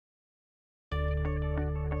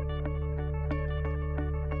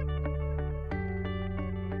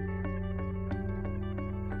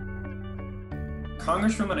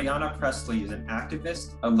Congresswoman Ayanna Pressley is an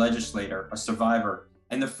activist, a legislator, a survivor,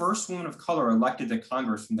 and the first woman of color elected to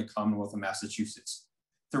Congress from the Commonwealth of Massachusetts.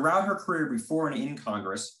 Throughout her career before and in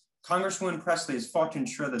Congress, Congresswoman Pressley has fought to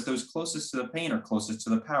ensure that those closest to the pain are closest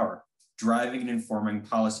to the power, driving and informing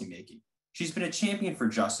policymaking. She's been a champion for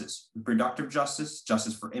justice, reproductive justice,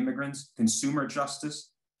 justice for immigrants, consumer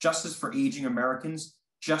justice, justice for aging Americans,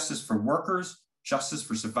 justice for workers, justice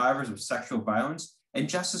for survivors of sexual violence, and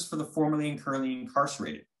justice for the formerly and currently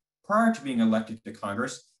incarcerated. Prior to being elected to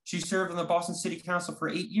Congress, she served on the Boston City Council for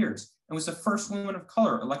 8 years and was the first woman of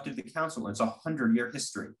color elected to the council in its 100-year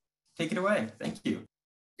history. Take it away. Thank you.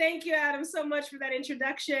 Thank you, Adam, so much for that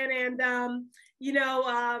introduction. And, I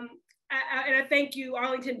thank you,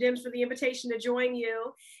 Arlington Dims, for the invitation to join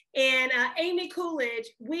you. And Amy Coolidge,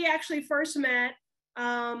 we actually first met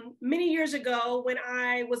many years ago when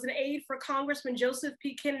I was an aide for Congressman Joseph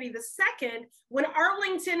P. Kennedy II, when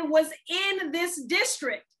Arlington was in this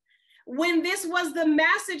district, when this was the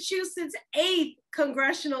Massachusetts 8th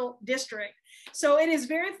congressional district. So it is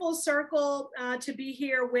very full circle to be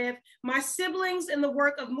here with my siblings in the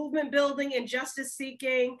work of movement building and justice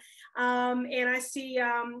seeking. And I see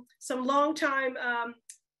some longtime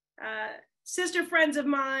sister friends of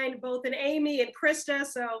mine, both in Amy and Krista,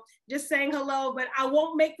 so just saying hello, but I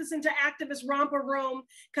won't make this into activist romper room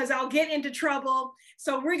because I'll get into trouble.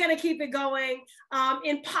 So we're gonna keep it going.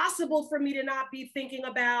 Impossible for me to not be thinking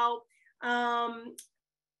about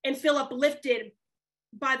and feel uplifted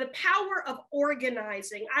by the power of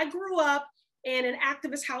organizing. I grew up in an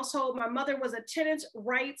activist household. My mother was a tenants'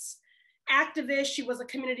 rights activist. She was a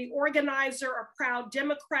community organizer, a proud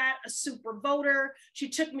Democrat, a super voter. She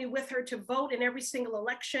took me with her to vote in every single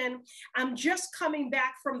election. I'm just coming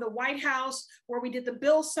back from the White House where we did the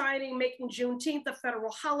bill signing, making Juneteenth a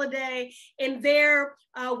federal holiday. And there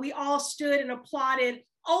we all stood and applauded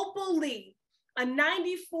Opal Lee, a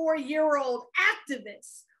 94-year-old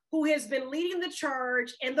activist who has been leading the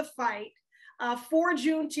charge and the fight for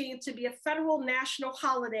Juneteenth to be a federal national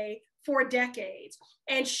holiday for decades.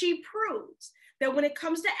 And she proves that when it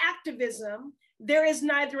comes to activism, there is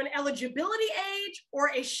neither an eligibility age or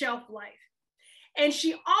a shelf life. And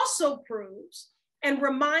she also proves and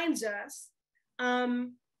reminds us,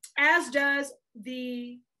 as does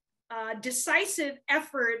the decisive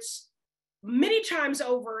efforts many times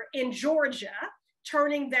over in Georgia,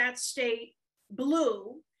 turning that state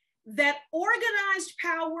blue, that organized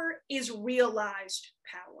power is realized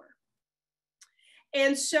power.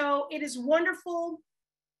 And so it is wonderful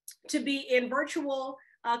to be in virtual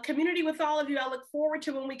community with all of you. I look forward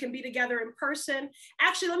to when we can be together in person.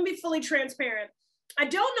 Actually, let me be fully transparent. I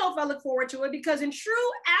don't know if I look forward to it because in true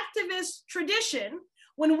activist tradition,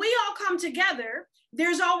 when we all come together,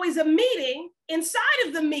 there's always a meeting inside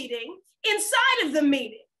of the meeting, inside of the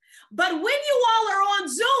meeting. But when you all are on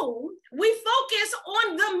Zoom, we focus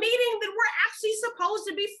on the meeting that we're actually supposed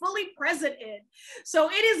to be fully present in. So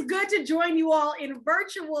it is good to join you all in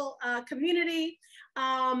virtual community.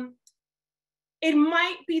 It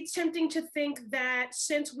might be tempting to think that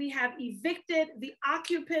since we have evicted the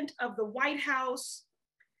occupant of the White House,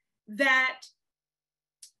 that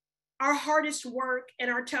our hardest work and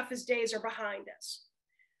our toughest days are behind us.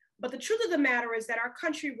 But the truth of the matter is that our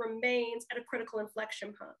country remains at a critical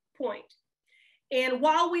inflection point. And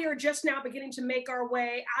while we are just now beginning to make our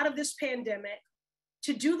way out of this pandemic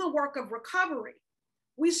to do the work of recovery,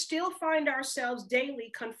 we still find ourselves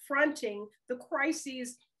daily confronting the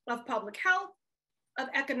crises of public health, of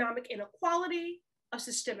economic inequality, of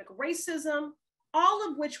systemic racism, all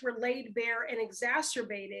of which were laid bare and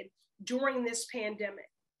exacerbated during this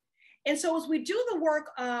pandemic. And so as we do the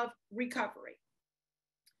work of recovery,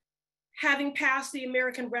 having passed the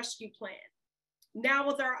American Rescue Plan, now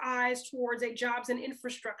with our eyes towards a jobs and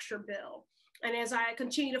infrastructure bill, and as I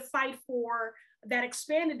continue to fight for that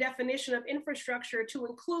expanded definition of infrastructure to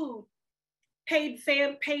include paid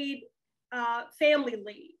family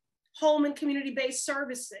leave, home and community-based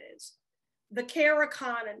services, the care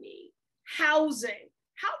economy, housing.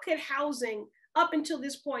 How could housing up until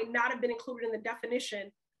this point not have been included in the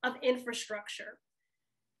definition of infrastructure?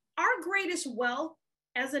 Our greatest wealth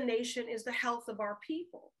as a nation is the health of our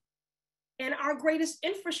people. And our greatest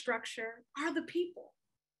infrastructure are the people.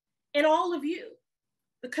 And all of you,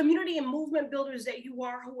 the community and movement builders that you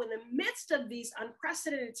are, who in the midst of these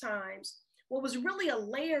unprecedented times, what was really a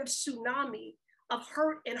layered tsunami of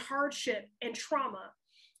hurt and hardship and trauma,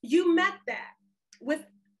 you met that with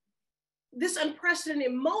this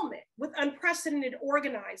unprecedented moment, with unprecedented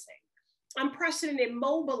organizing, unprecedented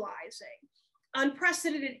mobilizing,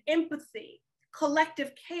 unprecedented empathy,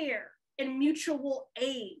 collective care, and mutual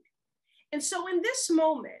aid. And so in this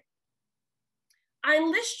moment, I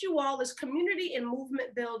enlist you all as community and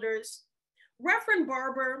movement builders. Reverend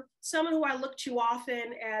Barber, someone who I look to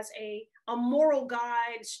often as a moral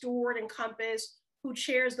guide, steward, and compass, who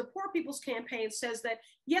chairs the Poor People's Campaign, says that,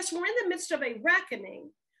 yes, we're in the midst of a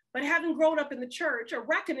reckoning, but having grown up in the church, a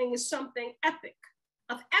reckoning is something epic,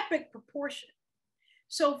 of epic proportion.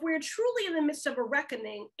 So if we're truly in the midst of a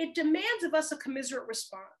reckoning, it demands of us a commiserate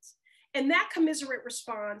response. And that commiserate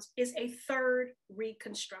response is a third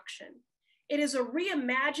reconstruction. It is a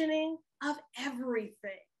reimagining of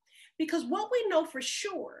everything. Because what we know for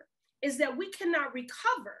sure is that we cannot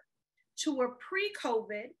recover to a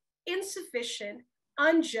pre-COVID, insufficient,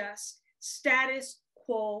 unjust status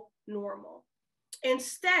quo normal.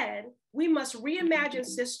 Instead, we must reimagine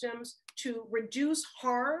systems to reduce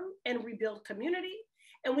harm and rebuild community.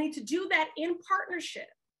 And we need to do that in partnership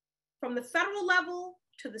from the federal level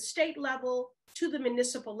to the state level to the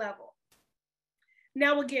municipal level.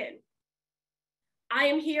 Now, again, I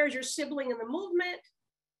am here as your sibling in the movement,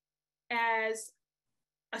 as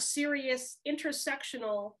a serious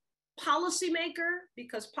intersectional policymaker,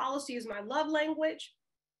 because policy is my love language.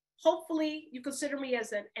 Hopefully you consider me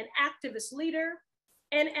as an activist leader.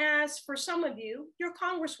 And as for some of you, your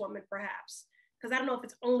congresswoman perhaps, because I don't know if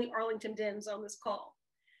it's only Arlington Dens on this call.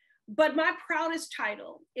 But my proudest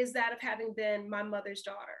title is that of having been my mother's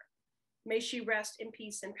daughter. May she rest in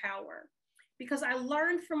peace and power. Because I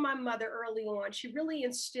learned from my mother early on, she really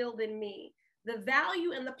instilled in me the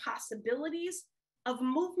value and the possibilities of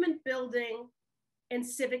movement building and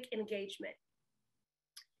civic engagement.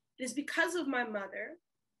 It is because of my mother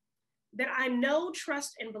that I know,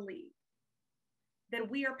 trust, and believe that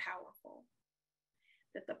we are powerful,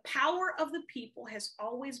 that the power of the people has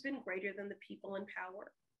always been greater than the people in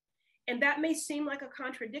power. And that may seem like a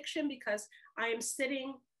contradiction because I am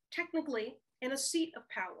sitting technically in a seat of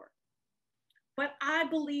power, but I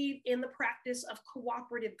believe in the practice of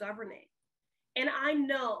cooperative governing. And I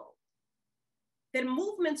know that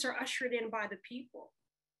movements are ushered in by the people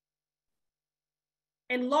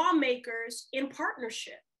and lawmakers in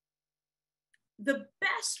partnership. The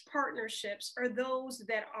best partnerships are those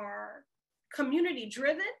that are community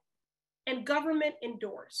driven and government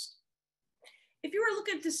endorsed. If you were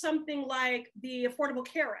looking to something like the Affordable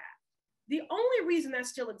Care Act, the only reason that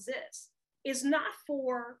still exists is not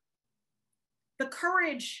for the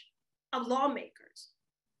courage of lawmakers,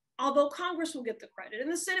 although Congress will get the credit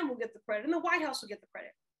and the Senate will get the credit and the White House will get the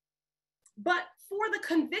credit, but for the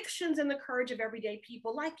convictions and the courage of everyday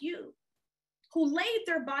people like you, who laid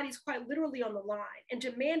their bodies quite literally on the line and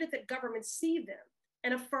demanded that government see them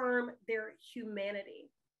and affirm their humanity.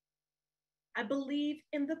 I believe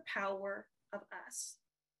in the power of us.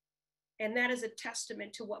 And that is a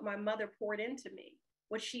testament to what my mother poured into me,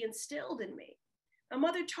 what she instilled in me. My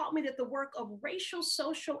mother taught me that the work of racial,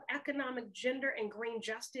 social, economic, gender, and green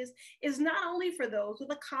justice is not only for those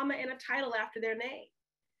with a comma and a title after their name.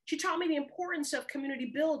 She taught me the importance of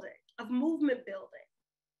community building, of movement building.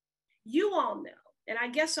 You all know, and I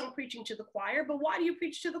guess I'm preaching to the choir, but why do you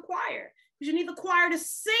preach to the choir? Because you need the choir to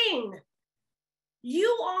sing.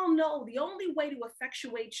 You all know the only way to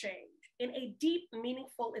effectuate change in a deep,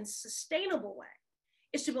 meaningful, and sustainable way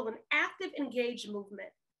is to build an active, engaged movement,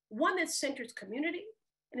 one that centers community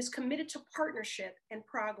and is committed to partnership and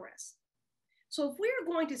progress. So if we are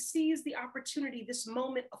going to seize the opportunity this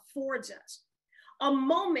moment affords us, a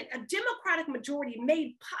moment, a democratic majority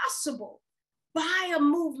made possible by a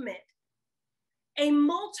movement, a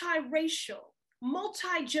multiracial,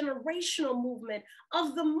 multi-generational movement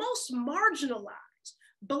of the most marginalized,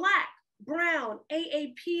 Black, Brown,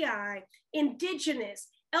 AAPI, Indigenous,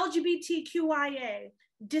 LGBTQIA,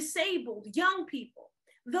 disabled, young people,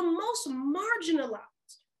 the most marginalized,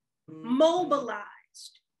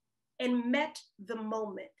 mobilized, and met the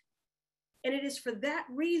moment. And it is for that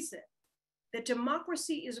reason that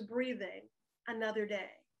democracy is breathing another day.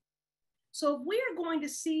 So if we are going to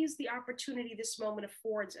seize the opportunity this moment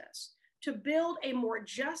affords us to build a more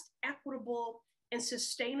just, equitable, and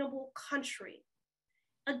sustainable country,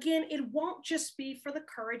 again, it won't just be for the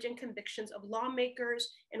courage and convictions of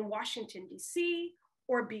lawmakers in Washington, D.C.,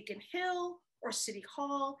 or Beacon Hill, or City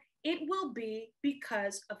Hall. It will be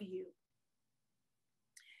because of you.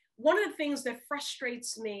 One of the things that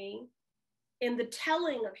frustrates me in the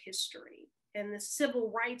telling of history and the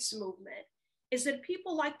civil rights movement is that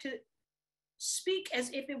people like to speak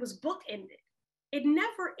as if it was bookended. It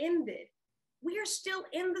never ended. We are still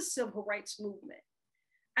in the civil rights movement.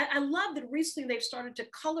 I love that recently they've started to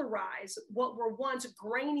colorize what were once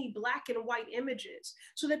grainy black and white images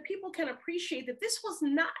so that people can appreciate that this was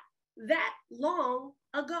not that long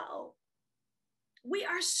ago. We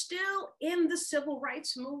are still in the civil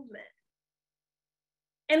rights movement.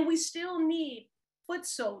 And we still need foot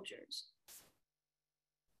soldiers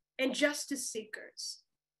and justice seekers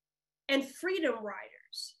and freedom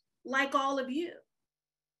riders like all of you.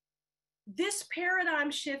 This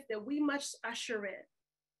paradigm shift that we must usher in,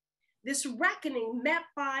 this reckoning met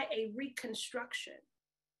by a reconstruction,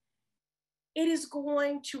 it is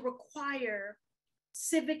going to require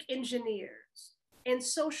civic engineers and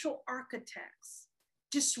social architects,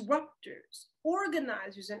 disruptors,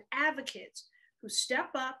 organizers, and advocates who step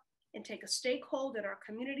up and take a stakehold in our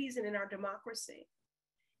communities and in our democracy.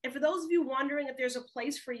 And for those of you wondering if there's a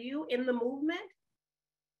place for you in the movement,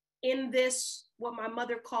 in this, what my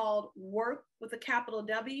mother called work with a capital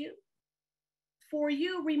W, for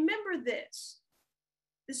you, remember this: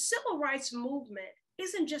 the civil rights movement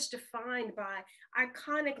isn't just defined by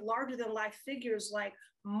iconic larger than life figures like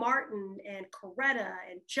Martin and Coretta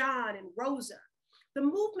and John and Rosa. The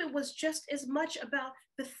movement was just as much about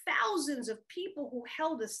the thousands of people who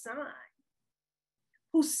held a sign,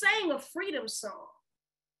 who sang a freedom song,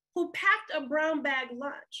 who packed a brown bag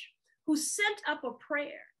lunch, who sent up a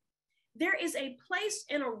prayer. There is a place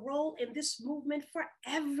and a role in this movement for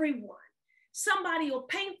everyone. Somebody will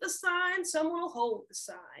paint the sign, someone will hold the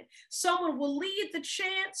sign, someone will lead the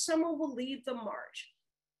chant, someone will lead the march.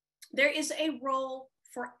 There is a role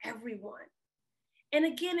for everyone. And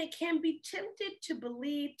again, it can be tempting to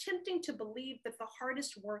believe that the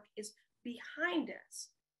hardest work is behind us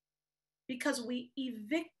because we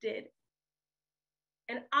evicted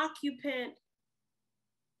an occupant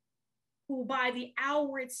who by the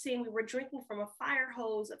hour it seemed we were drinking from a fire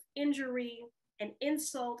hose of injury and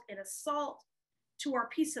insult and assault to our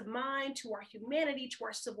peace of mind, to our humanity, to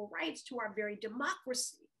our civil rights, to our very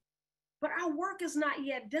democracy. But our work is not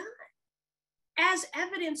yet done, as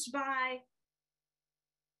evidenced by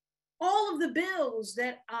all of the bills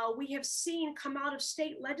that we have seen come out of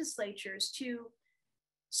state legislatures to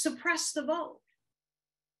suppress the vote,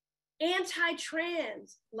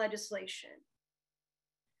 anti-trans legislation,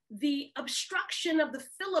 the obstruction of the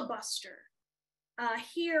filibuster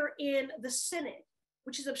here in the Senate,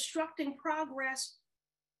 which is obstructing progress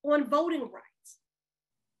on voting rights,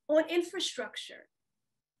 on infrastructure,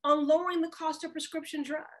 on lowering the cost of prescription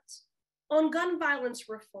drugs, on gun violence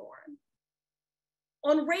reform,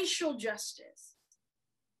 on racial justice,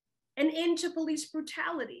 an end to police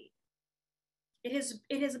brutality. It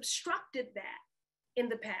has obstructed that in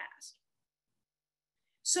the past.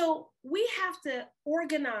 So we have to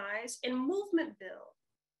organize and movement build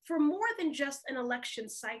for more than just an election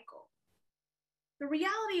cycle. The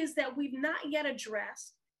reality is that we've not yet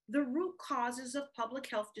addressed the root causes of public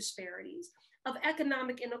health disparities, of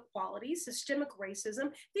economic inequality, systemic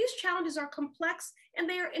racism. These challenges are complex and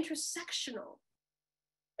they are intersectional.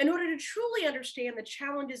 In order to truly understand the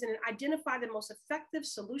challenges and identify the most effective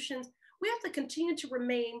solutions, we have to continue to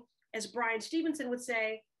remain, as Brian Stevenson would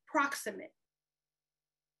say, proximate.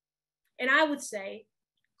 And I would say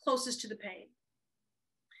closest to the pain.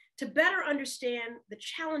 To better understand the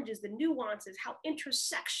challenges, the nuances, how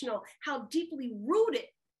intersectional, how deeply rooted,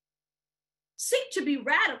 seek to be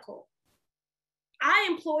radical. I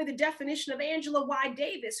employ the definition of Angela Y.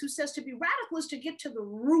 Davis, who says to be radical is to get to the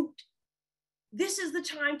root. This is the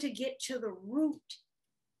time to get to the root.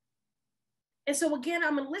 And so again,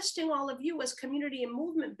 I'm enlisting all of you as community and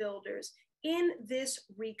movement builders in this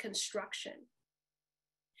reconstruction.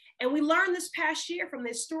 And we learned this past year from the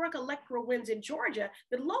historic electoral wins in Georgia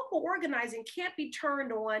that local organizing can't be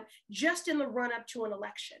turned on just in the run-up to an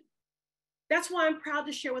election. That's why I'm proud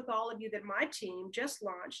to share with all of you that my team just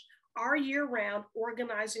launched our year-round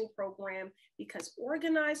organizing program, because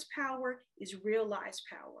organized power is realized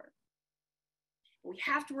power. We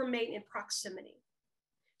have to remain in proximity.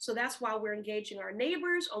 So that's why we're engaging our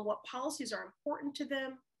neighbors on what policies are important to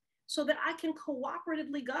them so that I can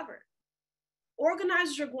cooperatively govern.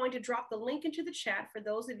 Organizers are going to drop the link into the chat for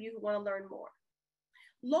those of you who want to learn more.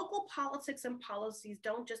 Local politics and policies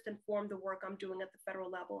don't just inform the work I'm doing at the federal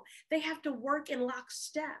level. They have to work in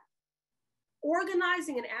lockstep.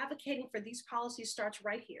 Organizing and advocating for these policies starts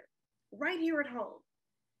right here at home.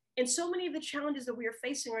 And so many of the challenges that we are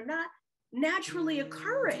facing are not naturally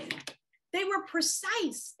occurring. They were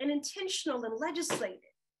precise and intentional and legislated.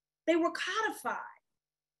 They were codified.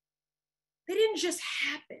 They didn't just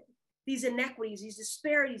happen. These inequities, these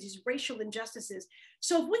disparities, these racial injustices.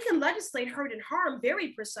 So if we can legislate hurt and harm very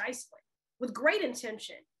precisely with great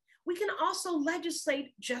intention, we can also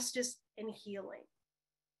legislate justice and healing.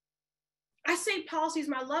 I say policy is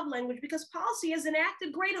my love language because policy has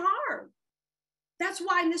enacted great harm. That's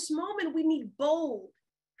why in this moment we need bold,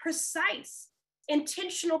 precise,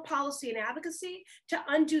 intentional policy and advocacy to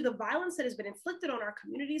undo the violence that has been inflicted on our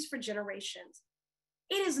communities for generations.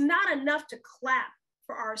 It is not enough to clap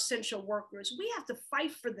for our essential workers. We have to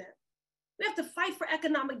fight for them. We have to fight for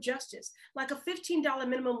economic justice, like a $15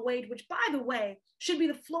 minimum wage, which, by the way, should be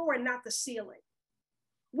the floor and not the ceiling.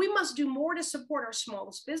 We must do more to support our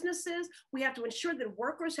smallest businesses. We have to ensure that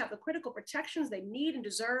workers have the critical protections they need and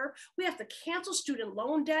deserve. We have to cancel student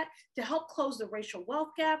loan debt to help close the racial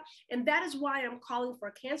wealth gap. And that is why I'm calling for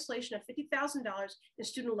a cancellation of $50,000 in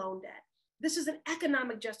student loan debt. This is an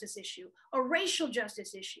economic justice issue, a racial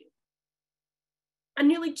justice issue, a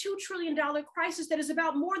nearly $2 trillion crisis that is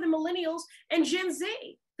about more than millennials and Gen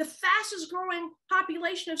Z. The fastest growing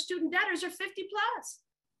population of student debtors are 50 plus.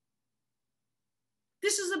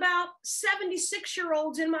 This is about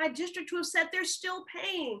 76-year-olds in my district who have said they're still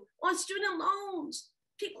paying on student loans.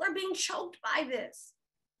 People are being choked by this.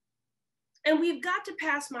 And we've got to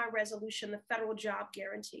pass my resolution, the federal job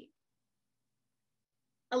guarantee,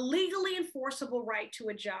 a legally enforceable right to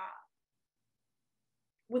a job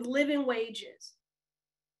with living wages.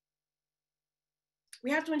 We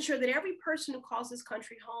have to ensure that every person who calls this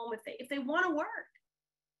country home, if they want to work,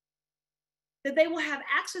 that they will have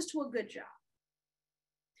access to a good job.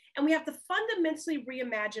 And we have to fundamentally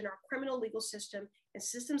reimagine our criminal legal system and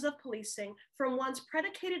systems of policing from ones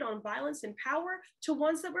predicated on violence and power to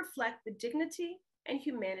ones that reflect the dignity and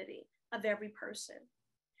humanity of every person.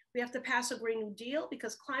 We have to pass a Green New Deal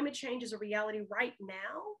because climate change is a reality right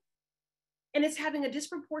now. And it's having a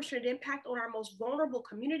disproportionate impact on our most vulnerable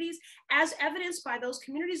communities, as evidenced by those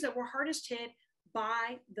communities that were hardest hit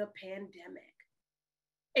by the pandemic.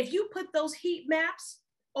 If you put those heat maps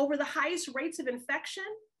over the highest rates of infection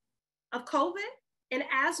of COVID and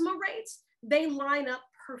asthma rates, they line up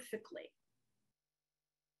perfectly.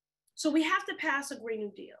 So we have to pass a Green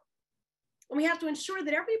New Deal. And we have to ensure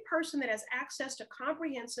that every person that has access to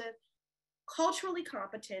comprehensive, culturally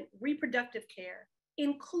competent reproductive care,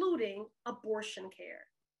 including abortion care.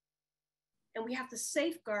 And we have to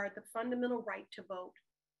safeguard the fundamental right to vote,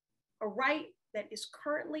 a right that is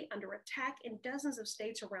currently under attack in dozens of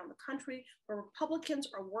states around the country where Republicans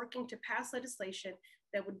are working to pass legislation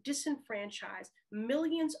that would disenfranchise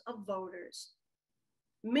millions of voters,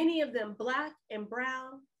 many of them Black and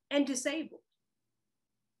brown and disabled.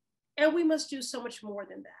 And we must do so much more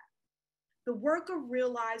than that. The work of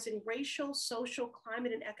realizing racial, social,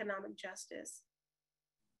 climate, and economic justice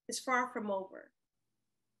is far from over.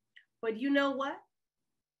 But you know what?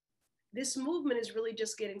 This movement is really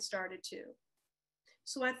just getting started too.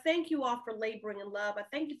 So I thank you all for laboring in love. I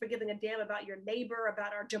thank you for giving a damn about your neighbor,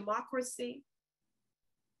 about our democracy.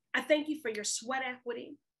 I thank you for your sweat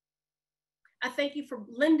equity. I thank you for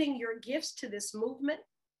lending your gifts to this movement.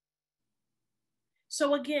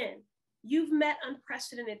 So again, you've met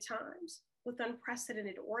unprecedented times with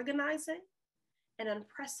unprecedented organizing and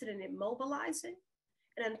unprecedented mobilizing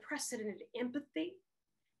and unprecedented empathy.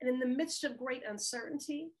 And in the midst of great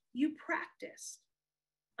uncertainty, you practiced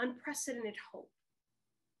unprecedented hope.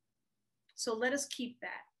 So let us keep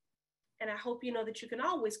that. And I hope you know that you can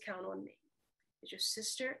always count on me as your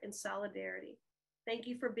sister in solidarity. Thank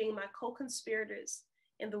you for being my co-conspirators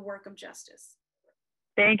in the work of justice.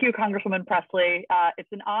 Thank you, Congresswoman Presley.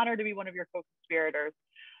 It's an honor to be one of your co-conspirators.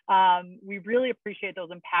 We really appreciate those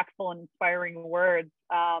impactful and inspiring words.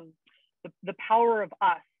 The power of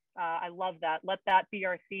us, I love that. Let that be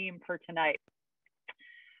our theme for tonight.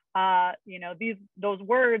 Those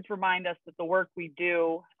words remind us that the work we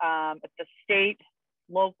do at the state,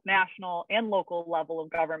 national, and local level of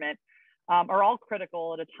government are all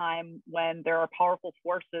critical at a time when there are powerful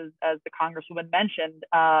forces, as the Congresswoman mentioned,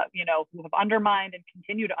 who have undermined and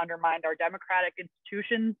continue to undermine our democratic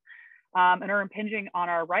institutions and are impinging on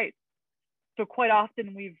our rights. So quite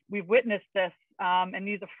often we've witnessed this, and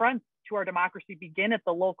these affronts to our democracy begin at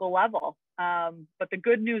the local level. But the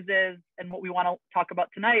good news is, and what we want to talk about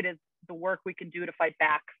tonight, is the work we can do to fight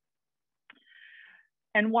back.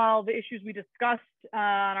 And while the issues we discussed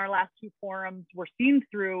on our last two forums were seen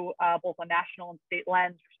through both a national and state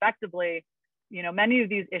lens, respectively, many of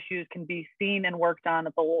these issues can be seen and worked on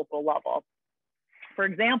at the local level. For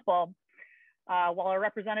example, while our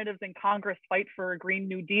representatives in Congress fight for a Green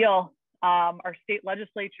New Deal, our state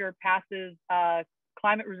legislature passes a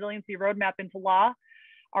climate resiliency roadmap into law.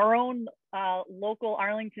 Our own local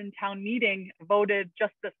Arlington town meeting voted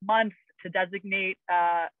just this month to designate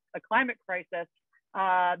a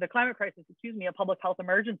public health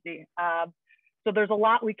emergency. So there's a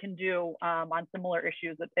lot we can do on similar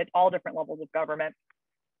issues at all different levels of government.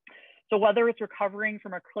 So whether it's recovering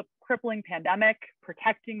from a crippling pandemic,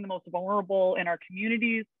 protecting the most vulnerable in our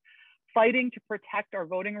communities, fighting to protect our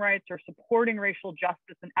voting rights, or supporting racial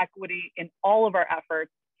justice and equity in all of our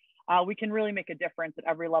efforts, we can really make a difference at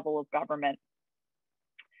every level of government.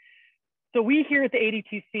 So we here at the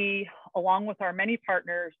ADTC, along with our many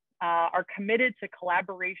partners, are committed to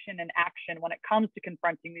collaboration and action when it comes to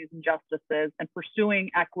confronting these injustices and pursuing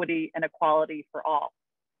equity and equality for all.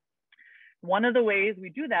 One of the ways we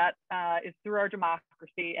do that is through our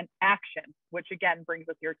democracy and action, which again brings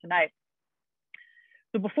us here tonight.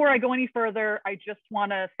 So before I go any further, I just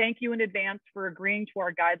want to thank you in advance for agreeing to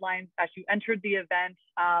our guidelines. As you entered the event,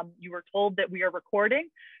 you were told that we are recording.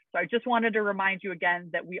 So I just wanted to remind you again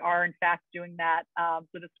that we are in fact doing that.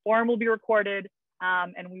 So this forum will be recorded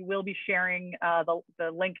and we will be sharing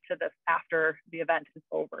the link to this after the event is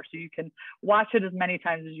over. So you can watch it as many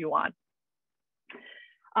times as you want.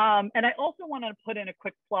 And I also want to put in a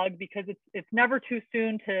quick plug because it's never too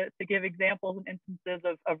soon to give examples and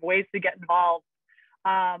instances of ways to get involved.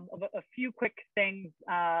 A few quick things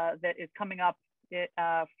that is coming up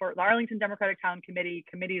for the Arlington Democratic Town Committee,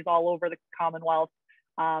 committees all over the Commonwealth,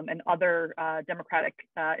 and other democratic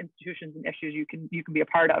institutions and issues you can be a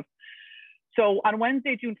part of. So on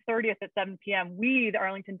Wednesday, June 30th at 7 p.m., we, the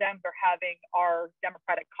Arlington Dems, are having our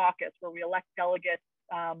Democratic Caucus where we elect delegates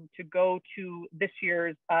to go to this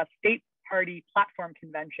year's state party platform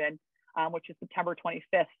convention, which is September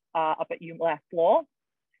 25th up at UMass Lowell.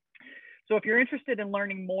 So if you're interested in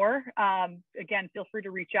learning more, again, feel free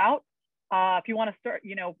to reach out. If you want to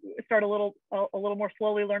start a little more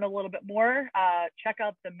slowly, learn a little bit more, check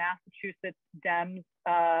out the Massachusetts Dems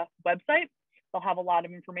website. They'll have a lot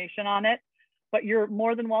of information on it, but you're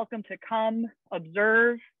more than welcome to come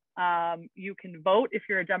observe. You can vote if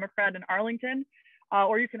you're a Democrat in Arlington,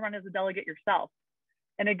 or you can run as a delegate yourself.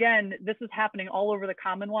 And again, this is happening all over the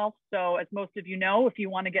Commonwealth. So as most of you know, if you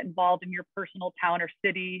want to get involved in your personal town or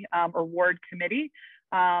city or ward committee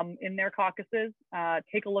in their caucuses,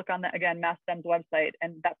 take a look on the, again, Mass Dem's website,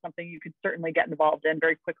 and that's something you could certainly get involved in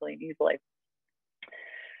very quickly and easily.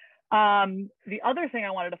 The other thing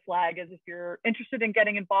I wanted to flag is if you're interested in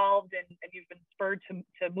getting involved and you've been spurred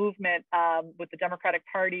to movement with the Democratic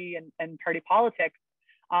Party and party politics,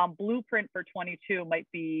 Blueprint for 22 might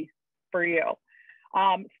be for you.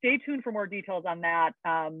 Stay tuned for more details on that.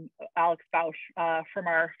 Alex Bausch from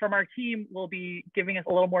our team will be giving us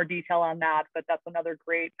a little more detail on that, but that's another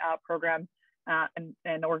great program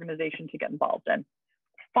and organization to get involved in.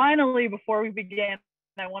 Finally, before we begin,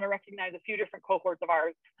 I want to recognize a few different cohorts of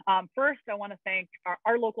ours. First, I want to thank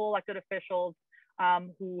our local elected officials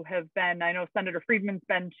who have been, I know Senator Friedman's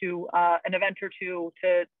been to an event or two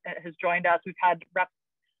has joined us. We've had reps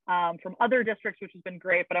from other districts, which has been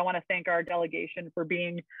great, but I want to thank our delegation for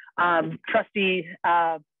being trusty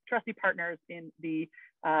partners in the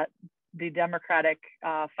democratic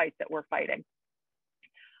fight that we're fighting.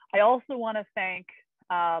 I also want to thank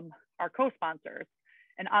our co-sponsors.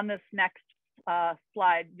 And on this next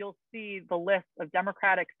slide, you'll see the list of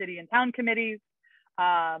Democratic city and town committees,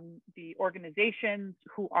 the organizations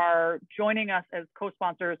who are joining us as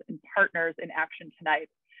co-sponsors and partners in action tonight.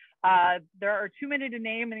 There are too many to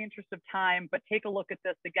name in the interest of time, but take a look at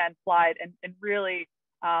this again slide and really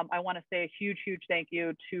I want to say a huge thank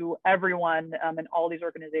you to everyone and all these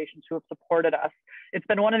organizations who have supported us. It's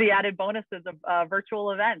been one of the added bonuses of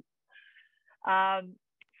virtual events.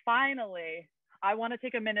 Finally, I want to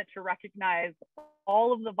take a minute to recognize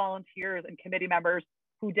all of the volunteers and committee members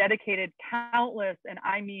who dedicated countless, and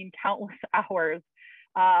I mean countless hours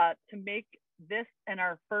to make this and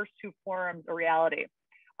our first two forums a reality.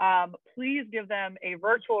 Please give them a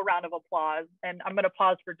virtual round of applause. And I'm going to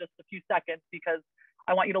pause for just a few seconds because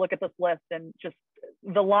I want you to look at this list and just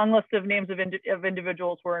the long list of names of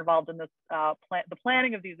individuals who are involved in this, the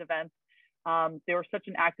planning of these events. They were such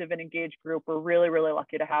an active and engaged group. We're really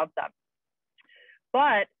lucky to have them.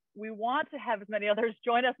 But we want to have as many others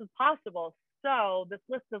join us as possible. So this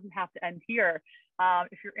list doesn't have to end here.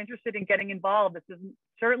 If you're interested in getting involved, this is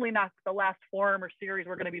certainly not the last forum or series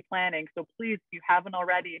we're going to be planning. So please, if you haven't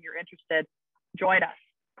already and you're interested, join us.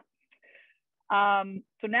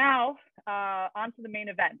 So now on to the main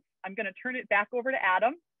event. I'm going to turn it back over to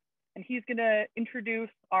Adam, and he's going to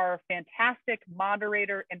introduce our fantastic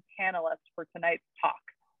moderator and panelists for tonight's talk.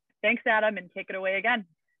 Thanks, Adam, and take it away again.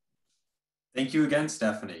 Thank you again,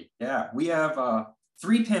 Stephanie. Yeah, we have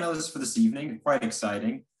 3 panelists for this evening, quite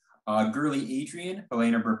exciting. Gurley Adrian,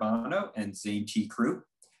 Helena Burbano, and Zane T. Crew.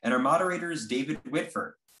 And our moderator is David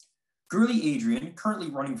Whitford. Gurley Adrian, currently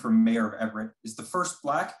running for mayor of Everett, is the first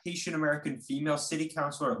Black Haitian American female city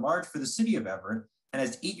councilor at large for the city of Everett and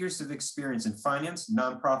has 8 years of experience in finance,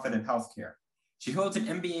 nonprofit, and healthcare. She holds an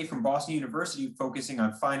MBA from Boston University focusing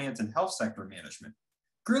on finance and health sector management.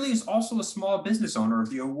 Gurley is also a small business owner of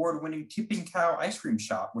the award-winning Tipping Cow ice cream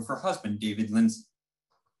shop with her husband, David Lindsay.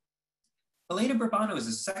 Helena Burbano is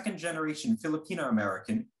a second-generation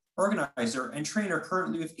Filipino-American organizer, and trainer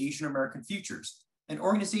currently with Asian American Futures, an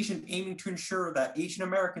organization aiming to ensure that Asian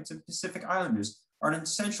Americans and Pacific Islanders are an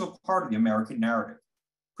essential part of the American narrative.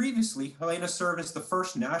 Previously, Helena served as the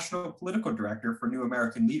first national political director for New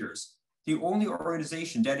American Leaders, the only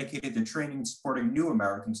organization dedicated to training and supporting new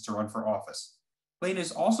Americans to run for office. Helena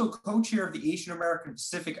is also co-chair of the Asian American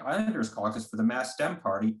Pacific Islanders Caucus for the Mass Dem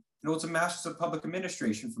Party and holds a Master's of Public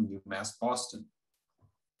Administration from UMass Boston.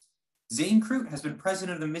 Zane Crute has been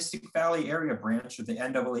president of the Mystic Valley area branch of the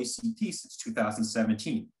NAACP since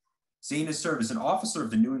 2017. Zane has served as an officer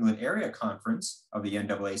of the New England Area Conference of the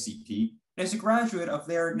NAACP and is a graduate of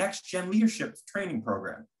their Next Gen Leadership Training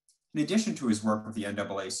Program. In addition to his work with the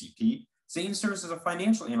NAACP, Zane serves as a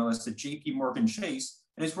financial analyst at JP Morgan Chase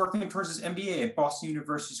and is working towards his MBA at Boston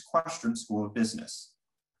University's Questrom School of Business.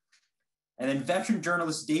 And then veteran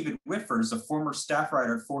journalist David Whitford is a former staff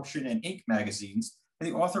writer at Fortune and Inc. magazines and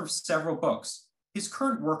the author of several books. His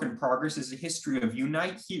current work in progress is a history of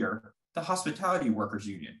Unite Here, the Hospitality Workers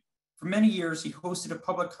Union. For many years, he hosted a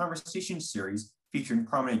public conversation series featuring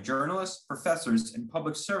prominent journalists, professors, and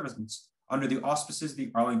public servants under the auspices of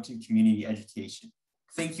the Arlington Community Education.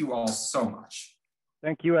 Thank you all so much.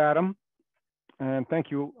 Thank you, Adam. And thank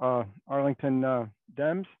you, Arlington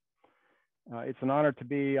Dems. It's an honor to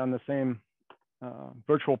be on the same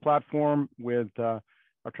virtual platform with our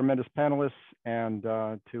tremendous panelists and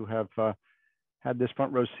to have had this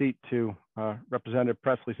front row seat to Representative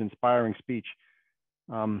Presley's inspiring speech.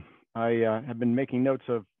 I have been making notes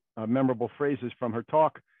of memorable phrases from her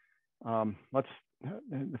talk.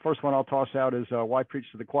 The first one I'll toss out is why preach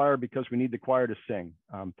to the choir? Because we need the choir to sing.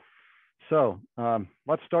 So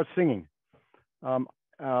let's start singing.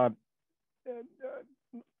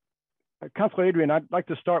 Councilor Adrian, I'd like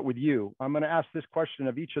to start with you. I'm going to ask this question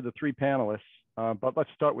of each of the three panelists, but let's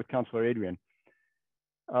start with Councilor Adrian.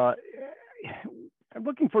 I'm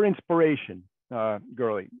looking for inspiration,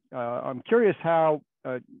 Gurley. I'm curious how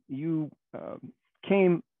you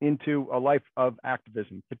came into a life of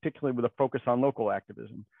activism, particularly with a focus on local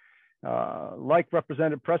activism. Like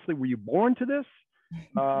Representative Presley, were you born to this?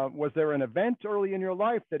 Was there an event early in your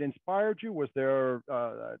life that inspired you? Was there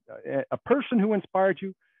a person who inspired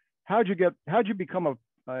you? How'd you become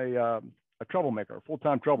a troublemaker, a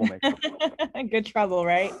full-time troublemaker? Good trouble,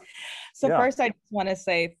 right? So Yeah. First, I just want to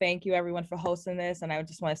say thank you, everyone, for hosting this. And I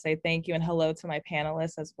just want to say thank you and hello to my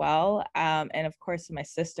panelists as well. And of course, to my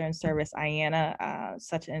sister in service, Ayanna,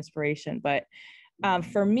 such an inspiration. But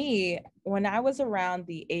for me, when I was around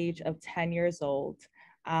the age of 10 years old,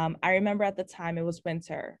 I remember at the time it was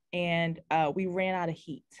winter and we ran out of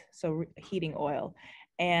heat, so heating oil.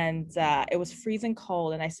 And it was freezing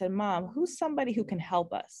cold. And I said, Mom, who's somebody who can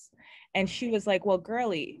help us? And she was like, well,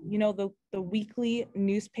 girly, you know, the weekly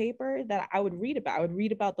newspaper that I would read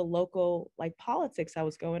about the local like politics that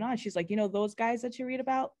was going on. She's like, you know, those guys that you read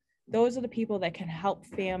about, those are the people that can help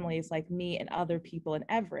families like me and other people in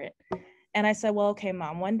Everett. And I said, well, okay,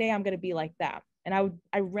 Mom, one day I'm going to be like that. And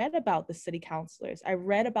I read about the city councilors. I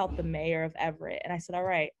read about the mayor of Everett. And I said, all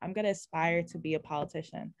right, I'm going to aspire to be a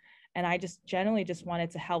politician. And I just generally just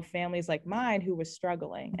wanted to help families like mine who were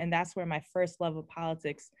struggling. And that's where my first love of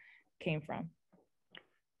politics came from.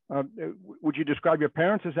 Would you describe your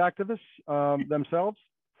parents as activists themselves?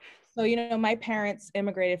 So, you know, my parents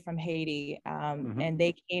immigrated from Haiti and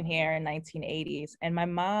they came here in 1980s. And my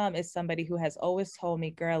mom is somebody who has always told me,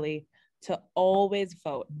 girly, to always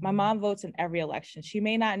vote. My mom votes in every election. She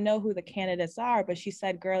may not know who the candidates are, but she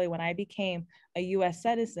said, girly, when I became a US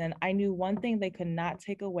citizen, I knew one thing they could not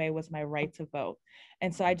take away was my right to vote.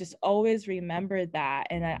 And so I just always remembered that.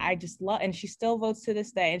 And I just love, and she still votes to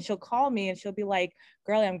this day. And she'll call me and she'll be like,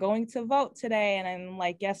 girly, I'm going to vote today. And I'm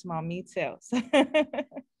like, yes, Mom, me too.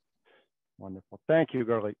 Wonderful. Thank you,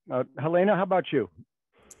 girly. Helena, how about you?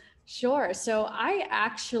 Sure. So I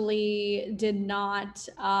actually did not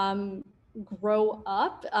grow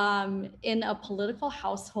up in a political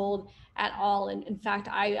household at all. And in fact,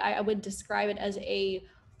 I would describe it as a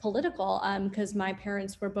political because my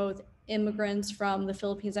parents were both immigrants from the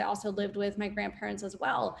Philippines. I also lived with my grandparents as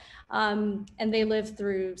well. And they lived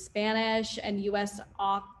through Spanish and US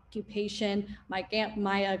occupation. My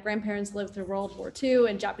grandparents lived through World War II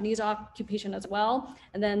and Japanese occupation as well.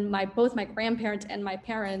 And then both my grandparents and my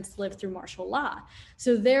parents lived through martial law.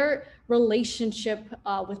 So their relationship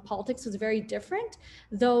with politics was very different,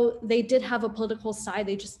 though they did have a political side.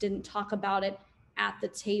 They just didn't talk about it at the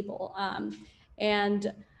table.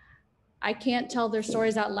 And I can't tell their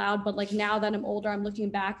stories out loud, but like now that I'm older, I'm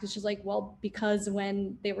looking back, it's just like, well, because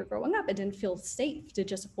when they were growing up, it didn't feel safe to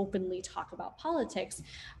just openly talk about politics.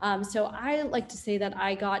 So I like to say that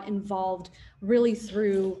I got involved really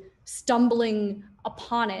through stumbling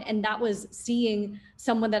upon it. And that was seeing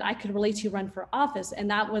someone that I could relate to run for office. And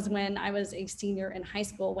that was when I was a senior in high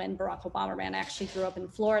school when Barack Obama ran. I actually grew up in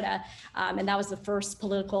Florida. And that was the first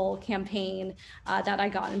political campaign that I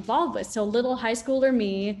got involved with. So little high schooler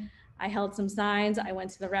me, I held some signs, I went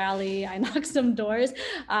to the rally, I knocked some doors,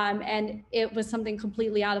 and it was something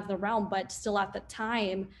completely out of the realm, but still at the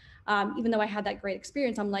time, even though I had that great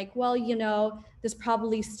experience, I'm like, well, you know, this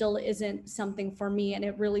probably still isn't something for me. And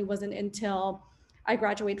it really wasn't until I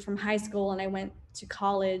graduated from high school and I went to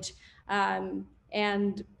college,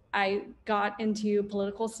 and I got into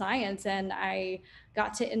political science and I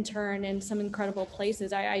got to intern in some incredible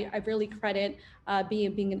places. I really credit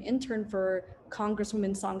being an intern for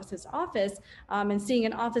Congresswoman Songas's office, and seeing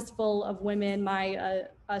an office full of women. My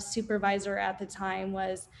supervisor at the time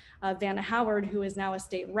was Vanna Howard, who is now a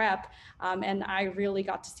state rep, and I really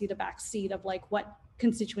got to see the back seat of like what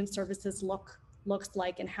constituent services looks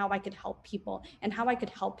like and how I could help people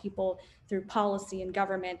through policy and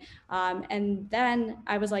government. And then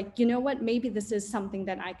I was like, you know what, maybe this is something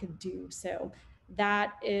that I could do. So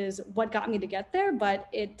that is what got me to get there, but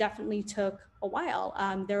it definitely took a while.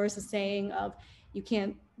 There was a saying of, you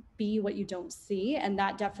can't be what you don't see. And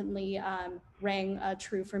that definitely rang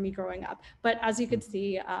true for me growing up. But as you could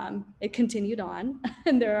see, it continued on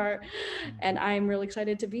and I'm really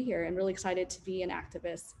excited to be here and really excited to be an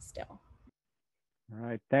activist still. All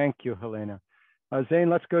right, thank you, Helena. Zane,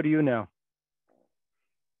 let's go to you now.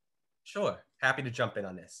 Sure, happy to jump in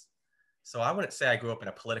on this. So I wouldn't say I grew up in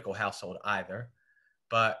a political household either,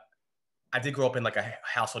 but I did grow up in like a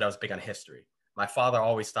household that was big on history. My father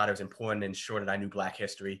always thought it was important to ensure that I knew Black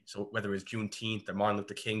history. So whether it was Juneteenth or Martin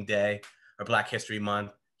Luther King Day or Black History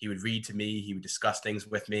Month, he would read to me, he would discuss things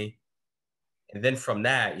with me. And then from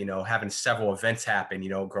that, you know, having several events happen, you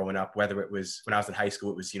know, growing up, whether it was when I was in high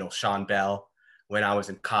school, it was, you know, Sean Bell. When I was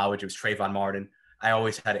in college, it was Trayvon Martin. I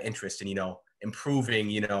always had an interest in, you know, improving,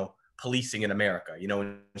 you know, policing in America, you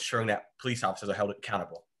know, ensuring that police officers are held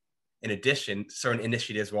accountable. In addition, certain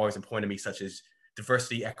initiatives were always important to me, such as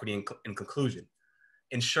diversity, equity, and inclusion,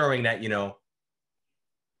 ensuring that, you know,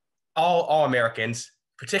 all Americans,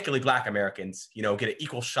 particularly Black Americans, you know, get an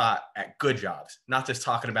equal shot at good jobs, not just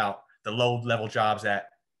talking about the low-level jobs that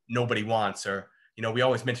nobody wants, or, you know, we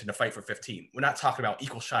always mention the fight for 15. We're not talking about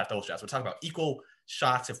equal shot at those jobs. We're talking about equal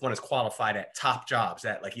shots if one is qualified at top jobs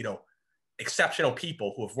that, like, you know, exceptional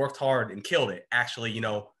people who have worked hard and killed it actually, you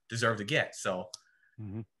know, deserve to get. So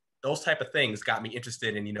those type of things got me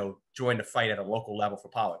interested in, you know, joining the fight at a local level for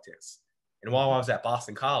politics. And while I was at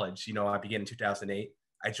Boston College, you know, I began in 2008.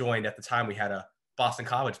 I joined, at the time we had a Boston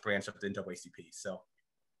College branch of the NAACP. So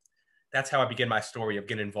that's how I began my story of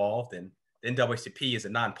getting involved. And the NAACP is a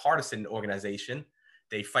nonpartisan organization.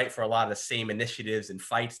 They fight for a lot of the same initiatives and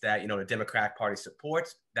fights that, you know, the Democratic Party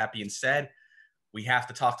supports. That being said, we have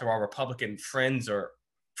to talk to our Republican friends or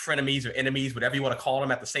frenemies or enemies, whatever you want to call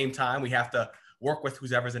them, at the same time. We have to work with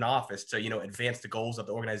whoever's in office to, you know, advance the goals of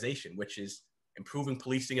the organization, which is improving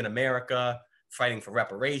policing in America, fighting for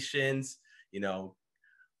reparations, you know,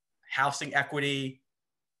 housing equity,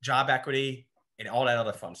 job equity, and all that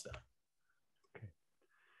other fun stuff. Okay.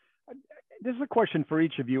 This is a question for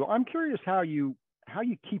each of you. I'm curious how you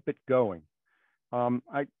keep it going.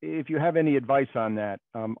 If you have any advice on that.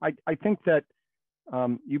 I think that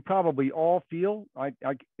you probably all feel,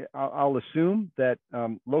 I'll assume that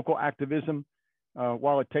local activism,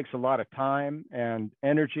 while it takes a lot of time and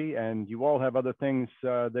energy, and you all have other things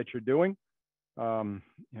that you're doing,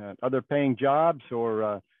 other paying jobs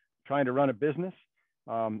or trying to run a business,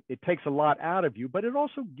 it takes a lot out of you, but it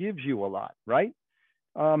also gives you a lot, right?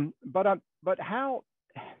 But how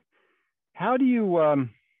do you,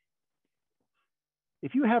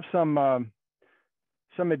 if you have some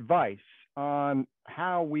advice on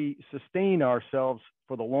how we sustain ourselves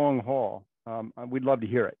for the long haul, we'd love to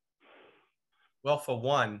hear it. Well, for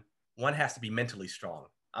one has to be mentally strong.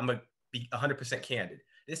 I'm going to be 100% candid.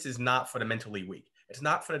 This is not for the mentally weak. It's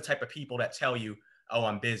not for the type of people that tell you, oh,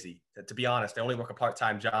 I'm busy. To be honest, they only work a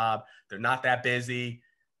part-time job. They're not that busy.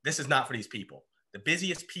 This is not for these people. The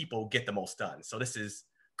busiest people get the most done. So this is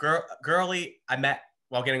Girly, I met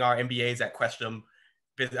while getting our MBAs at Questum,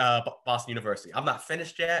 Boston University. I'm not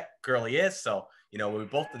finished yet. Girly is. So, you know, we were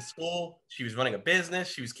both in school. She was running a business.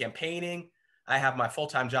 She was campaigning. I have my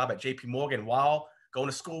full-time job at JP Morgan while going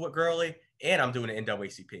to school with Girly, and I'm doing an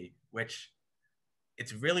NAACP, which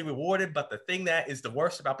it's really rewarded. But the thing that is the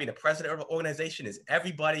worst about being a president of an organization is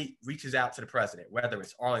everybody reaches out to the president, whether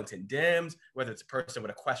it's Arlington Dems, whether it's a person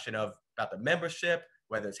with a question about the membership,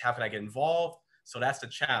 whether it's how can I get involved. So that's the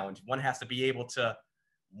challenge. One has to be able to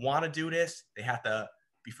want to do this. They have to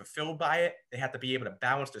be fulfilled by it. They have to be able to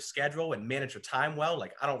balance their schedule and manage their time well.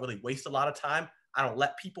 Like, I don't really waste a lot of time. I don't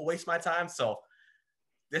let people waste my time. So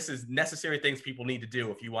this is necessary things people need to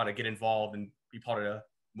do if you want to get involved and be part of the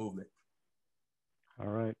movement. All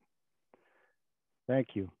right.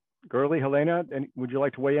 Thank you. Gurley, Helena, and would you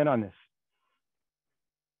like to weigh in on this?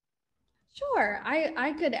 Sure,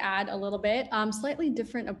 I could add a little bit, slightly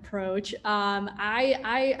different approach.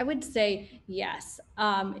 I would say yes,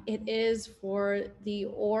 it is for the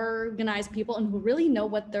organized people and who really know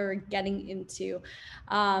what they're getting into.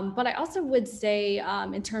 But I also would say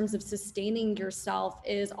in terms of sustaining yourself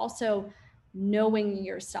is also knowing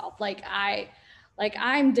yourself.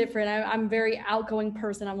 I'm different. I'm a very outgoing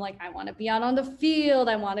person. I'm like, I want to be out on the field.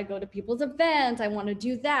 I want to go to people's events. I want to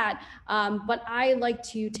do that. But I like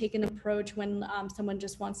to take an approach when someone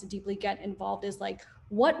just wants to deeply get involved is like,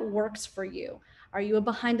 what works for you? Are you a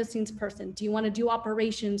behind the scenes person? Do you want to do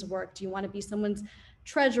operations work? Do you want to be someone's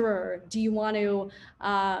treasurer? Do you want to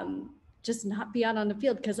just not be out on the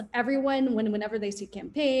field? Because everyone, whenever they see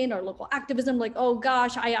campaign or local activism, like, oh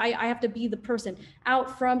gosh, I have to be the person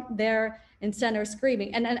out front there in center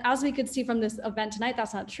screaming. And as we could see from this event tonight,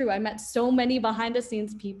 that's not true. I met so many behind the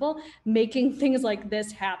scenes people making things like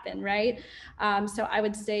this happen, right? So I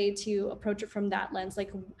would say to approach it from that lens,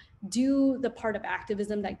 like do the part of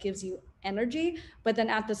activism that gives you energy, but then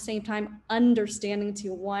at the same time, understanding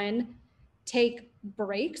to one, take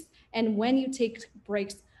breaks. And when you take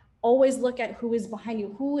breaks, always look at who is behind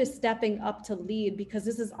you, who is stepping up to lead, because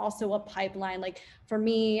this is also a pipeline. Like for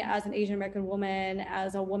me, as an Asian American woman,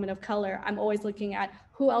 as a woman of color, I'm always looking at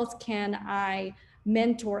who else can I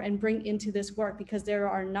mentor and bring into this work, because there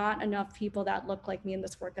are not enough people that look like me in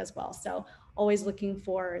this work as well. So always looking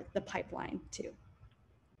for the pipeline too.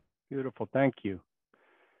 Beautiful, thank you.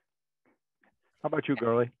 How about you,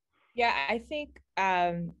 Gurley? Yeah, I think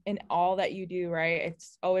in all that you do, right,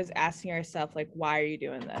 it's always asking yourself, like, why are you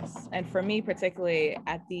doing this? And for me, particularly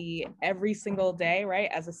every single day, right,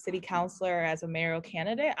 as a city councilor, as a mayoral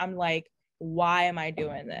candidate, I'm like, why am I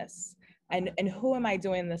doing this? And who am I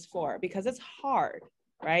doing this for? Because it's hard,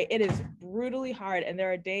 right? It is brutally hard. And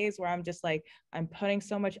there are days where I'm just like, I'm putting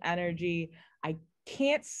so much energy. I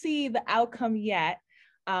can't see the outcome yet.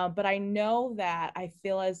 But I know that I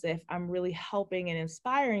feel as if I'm really helping and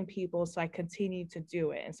inspiring people, so I continue to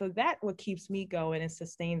do it. And so that's what keeps me going and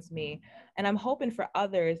sustains me. And I'm hoping for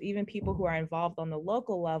others, even people who are involved on the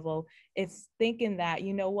local level, it's thinking that,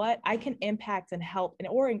 you know what, I can impact and help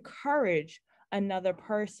or encourage another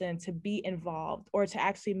person to be involved or to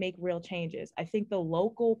actually make real changes. I think the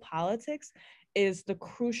local politics is the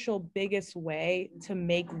crucial biggest way to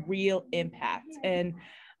make real impact. And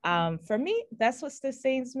for me, that's what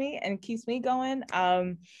sustains me and keeps me going.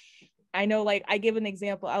 I know, like, I give an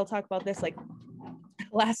example. I'll talk about this. Like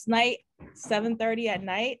last night, 7:30 at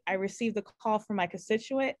night, I received a call from my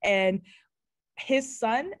constituent, and his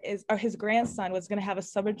grandson was going to have a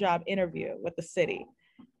summer job interview with the city.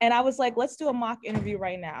 And I was like, let's do a mock interview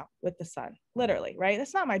right now with the son, literally, right?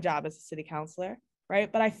 That's not my job as a city councilor,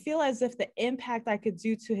 right? But I feel as if the impact I could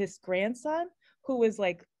do to his grandson, who was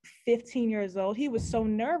like 15 years old, he was so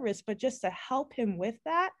nervous, but just to help him with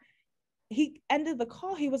that, he ended the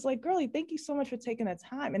call. He was like, "Girlie, thank you so much for taking the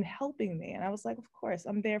time and helping me." And I was like, "Of course,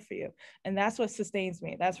 I'm there for you." And that's what sustains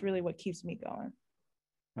me. That's really what keeps me going.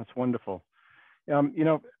 That's wonderful. You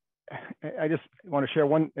know, I just want to share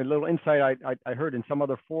a little insight I heard in some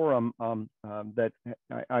other forum that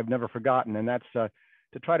I've never forgotten, and that's to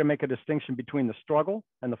try to make a distinction between the struggle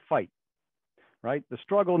and the fight, right? The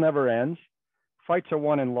struggle never ends. Fights are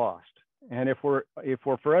won and lost. And if we're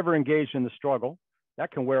forever engaged in the struggle, that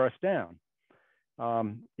can wear us down.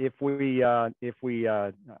 If we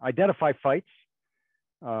identify fights,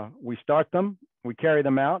 we start them, we carry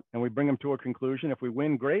them out, and we bring them to a conclusion. If we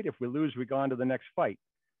win, great. If we lose, we go on to the next fight.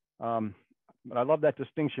 But I love that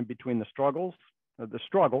distinction between the struggle,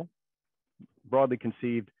 broadly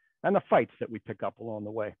conceived, and the fights that we pick up along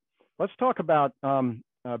the way. Let's talk about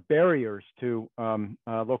barriers to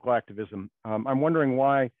local activism. I'm wondering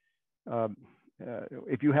why,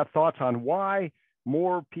 if you have thoughts on why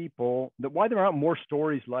why there aren't more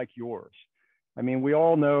stories like yours. I mean, we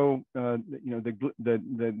all know,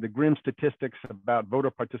 the grim statistics about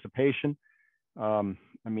voter participation.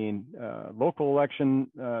 I mean, local election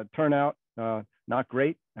turnout, not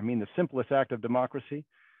great. I mean, the simplest act of democracy.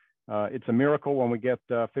 It's a miracle when we get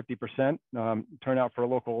 50% turnout for a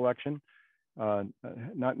local election.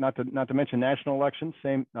 Not to mention national elections,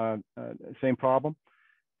 same problem.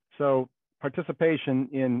 So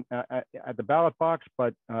participation at the ballot box,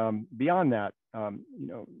 but beyond that,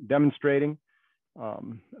 demonstrating,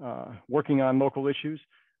 working on local issues.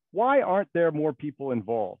 Why aren't there more people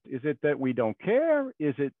involved? Is it that we don't care?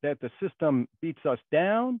 Is it that the system beats us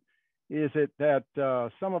down? Is it that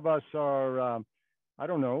some of us are, I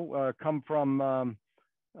don't know, come from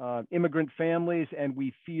immigrant families and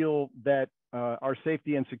we feel that our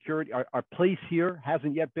safety and security, our place here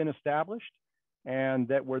hasn't yet been established, and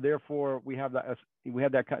that we're therefore we have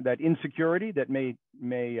that insecurity that may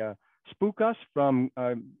spook us from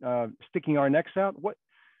sticking our necks out? What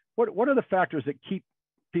are the factors that keep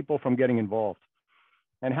people from getting involved,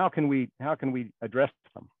 and how can we address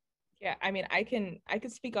them? Yeah, I mean, I can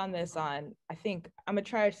speak on this on, I think I'm gonna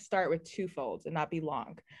try to start with two folds and not be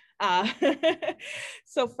long.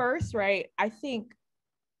 So first, right, I think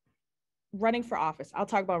running for office, I'll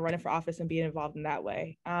talk about running for office and being involved in that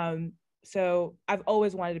way. So I've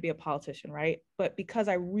always wanted to be a politician, right? But because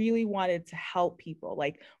I really wanted to help people,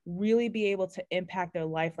 like really be able to impact their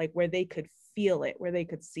life, like where they could feel it, where they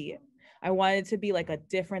could see it. I wanted to be like a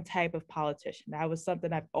different type of politician. That was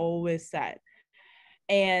something I've always said.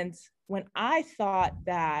 And when I thought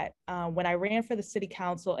that, when I ran for the city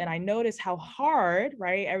council and I noticed how hard,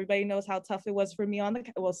 right? Everybody knows how tough it was for me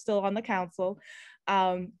still on the council.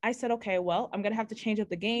 I said, okay, well, I'm going to have to change up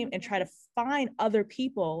the game and try to find other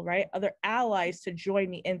people, right? Other allies to join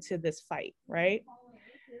me into this fight, right?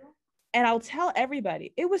 And I'll tell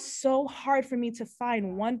everybody, it was so hard for me to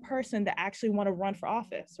find one person that actually want to run for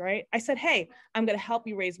office, right? I said, hey, I'm going to help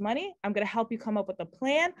you raise money. I'm going to help you come up with a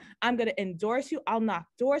plan. I'm going to endorse you. I'll knock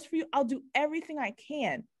doors for you. I'll do everything I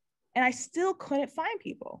can. And I still couldn't find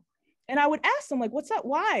people. And I would ask them, like, what's up?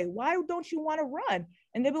 Why don't you want to run?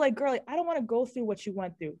 And they'd be like, girlie, I don't want to go through what you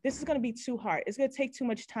went through. This is going to be too hard. It's going to take too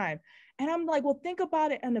much time. And I'm like, well, think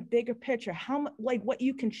about it in a bigger picture, what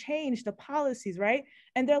you can change, the policies, right?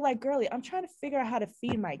 And they're like, girlie, I'm trying to figure out how to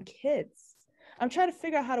feed my kids. I'm trying to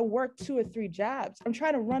figure out how to work 2 or 3 jobs. I'm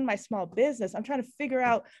trying to run my small business. I'm trying to figure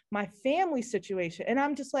out my family situation. And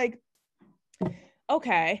I'm just like,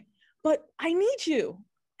 okay, but I need you.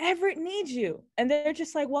 Everett needs you. And they're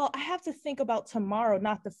just like, well, I have to think about tomorrow,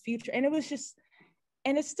 not the future. And it was just,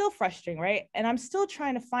 and it's still frustrating, right? And I'm still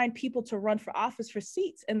trying to find people to run for office for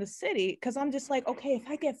seats in the city, because I'm just like, okay, if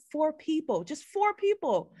I get 4 people, just 4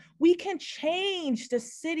 people, we can change the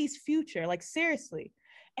city's future, like seriously.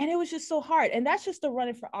 And it was just so hard. And that's just the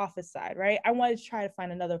running for office side, right? I wanted to try to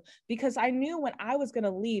find another, because I knew when I was going to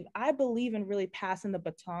leave, I believe in really passing the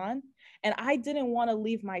baton. And I didn't want to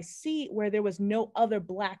leave my seat where there was no other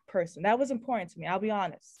Black person. That was important to me. I'll be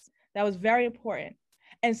honest. That was very important.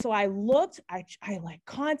 And so I looked, I like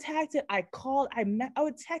contacted, I called, I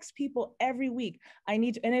would text people every week. I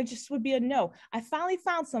need you, and it just would be a no. I finally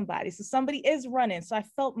found somebody. So somebody is running. So I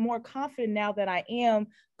felt more confident now that I am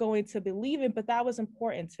going to believe it, but that was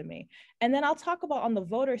important to me. And then I'll talk about on the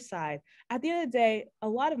voter side. At the end of the day, a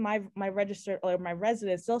lot of my registered or my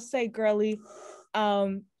residents, they'll say, girlie,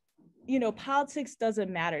 you know, politics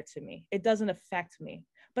doesn't matter to me. It doesn't affect me.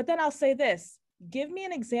 But then I'll say this, give me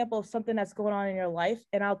an example of something that's going on in your life,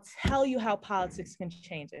 and I'll tell you how politics can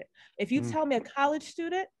change it. If you tell me a college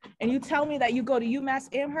student and you tell me that you go to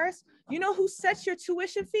UMass Amherst, you know who sets your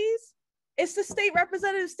tuition fees? It's the state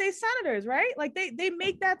representatives, state senators, right? Like they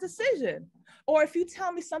make that decision. Or if you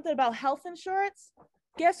tell me something about health insurance,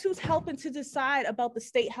 guess who's helping to decide about the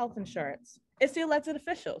state health insurance? It's the elected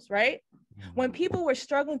officials, right? When people were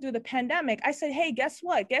struggling through the pandemic, I said, hey, guess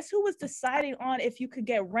what? Guess who was deciding on if you could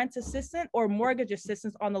get rent assistance or mortgage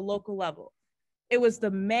assistance on the local level? It was the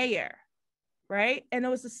mayor, right? And it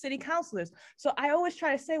was the city councilors. So I always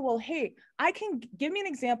try to say, well, hey, give me an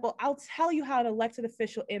example. I'll tell you how an elected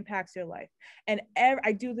official impacts your life. And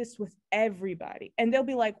I do this with everybody. And they'll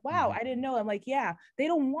be like, wow, I didn't know. I'm like, yeah, they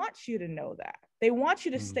don't want you to know that. They want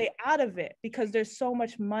you to stay out of it because there's so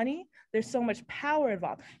much money, there's so much power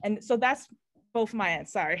involved. And so that's both my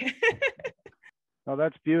ends, sorry. Oh,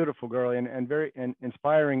 that's beautiful, girlie, and very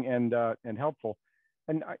inspiring and helpful.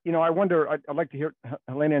 And you know, I wonder, I'd like to hear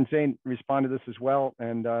Helena and Zane respond to this as well,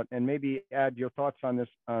 and maybe add your thoughts on this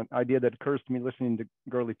idea that occurs to me listening to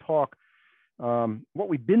Girlie talk. What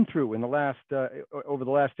we've been through in the last over the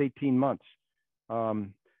last 18 months,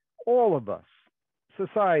 all of us,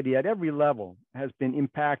 society at every level, has been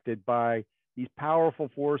impacted by these powerful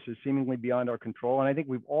forces seemingly beyond our control. And I think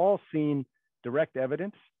we've all seen direct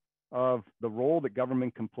evidence of the role that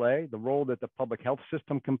government can play, the role that the public health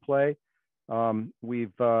system can play.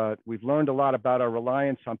 We've learned a lot about our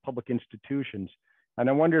reliance on public institutions. And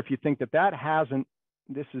I wonder if you think that hasn't,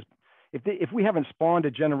 if we haven't spawned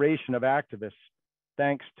a generation of activists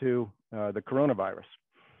thanks to the coronavirus.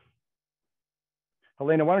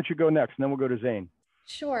 Helena, why don't you go next, and then we'll go to Zane.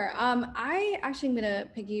 Sure. I actually am going to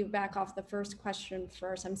piggyback off the first question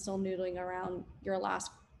first. I'm still noodling around your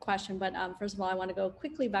last question, but first of all, I want to go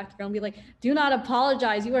quickly back to girl and be like, do not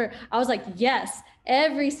apologize. I was like, yes,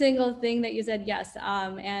 every single thing that you said, yes.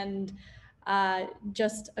 And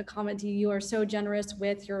just a comment to you, you are so generous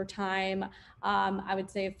with your time. I would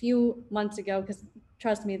say a few months ago, because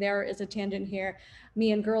trust me, there is a tangent here.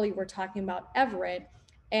 Me and Girly were talking about Everett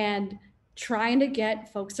and trying to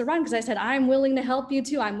get folks to run, because I said, I'm willing to help you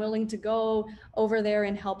too. I'm willing to go over there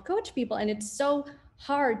and help coach people. And it's so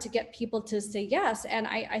hard to get people to say yes. And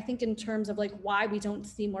I think in terms of like why we don't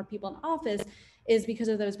see more people in office is because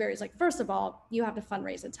of those barriers. Like, first of all, you have to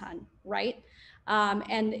fundraise a ton, right?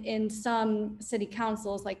 And in some city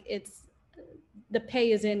councils, like the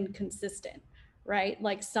pay is inconsistent, right?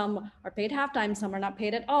 Like some are paid half-time, some are not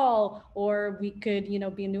paid at all, or we could,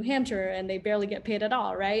 be in New Hampshire and they barely get paid at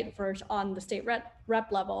all, right? On the state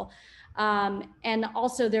rep level. And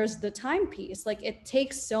also there's the time piece. Like, it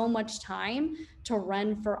takes so much time to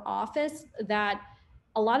run for office that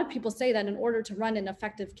a lot of people say that in order to run an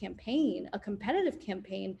effective campaign, a competitive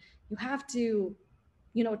campaign, you have to,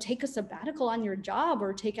 take a sabbatical on your job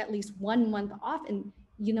or take at least 1 month off. And,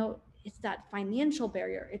 it's that financial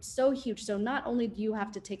barrier. It's so huge. So not only do you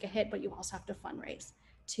have to take a hit, but you also have to fundraise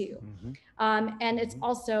too. And it's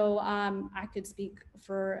also, I could speak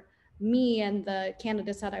for me and the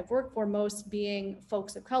candidates that I've worked for, most being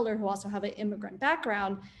folks of color who also have an immigrant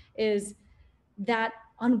background, is that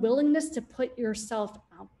unwillingness to put yourself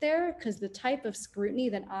out there, because the type of scrutiny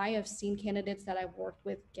that I have seen candidates that I've worked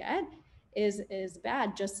with get is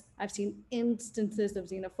bad. Just, I've seen instances of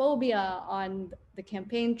xenophobia on the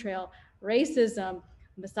campaign trail, racism,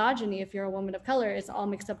 misogyny. If you're a woman of color, it's all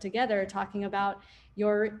mixed up together, talking about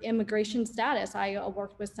your immigration status. I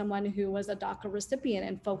worked with someone who was a DACA recipient,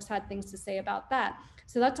 and folks had things to say about that.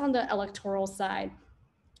 So that's on the electoral side.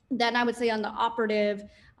 Then I would say on the operative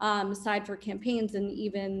side for campaigns, and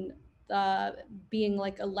even being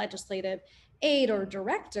like a legislative aide or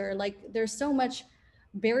director, like there's so much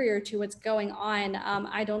barrier to what's going on.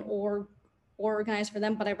 I don't organize for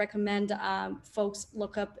them, but I recommend folks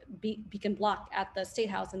look up Beacon Block at the State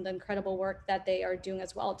House and the incredible work that they are doing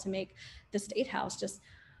as well to make the State House just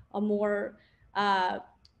a more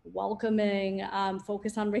welcoming,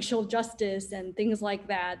 focus on racial justice and things like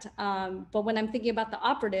that. But when I'm thinking about the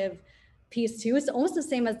operative piece too, it's almost the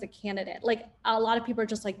same as the candidate. Like, a lot of people are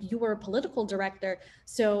just like, you were a political director,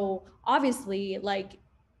 so obviously like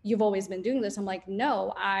you've always been doing this. I'm like,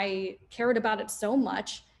 no, I cared about it so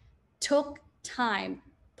much, took time,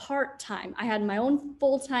 part-time. I had my own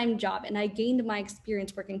full-time job, and I gained my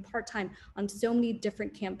experience working part-time on so many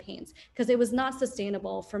different campaigns, because it was not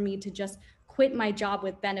sustainable for me to just quit my job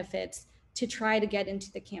with benefits to try to get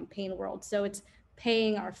into the campaign world. So it's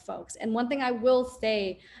paying our folks. And one thing I will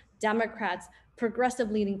say, Democrats,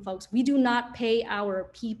 progressive leading folks, we do not pay our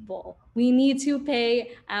people. We need to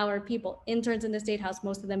pay our people. Interns in the State House,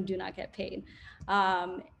 most of them do not get paid.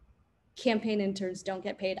 Campaign interns don't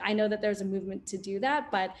get paid. I know that there's a movement to do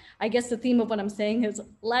that, but I guess the theme of what I'm saying is,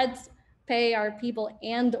 let's pay our people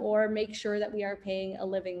and or make sure that we are paying a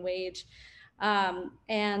living wage.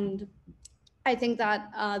 And I think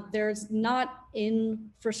that there's not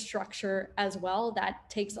infrastructure as well that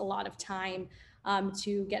takes a lot of time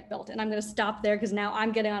to get built. And I'm going to stop there, because now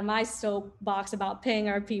I'm getting on my soapbox about paying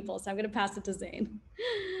our people. So I'm going to pass it to Zane.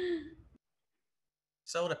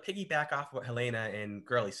 So to piggyback off what Helena and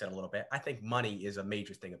Gurley said a little bit, I think money is a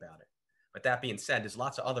major thing about it. But that being said, there's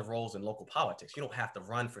lots of other roles in local politics. You don't have to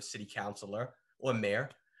run for city councilor or mayor.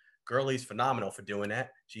 Gurley's phenomenal for doing that.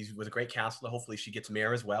 She was a great counselor. Hopefully she gets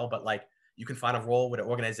mayor as well. But like, you can find a role with an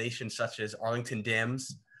organization such as Arlington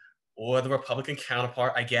Dems, or the Republican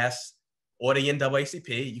counterpart, I guess, or the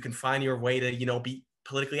NAACP. You can find your way to, be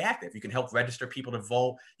politically active. You can help register people to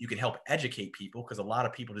vote. You can help educate people, because a lot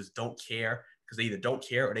of people just don't care, because they either don't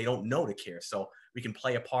care or they don't know to care. So we can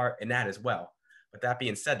play a part in that as well. But that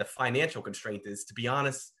being said, the financial constraint is, to be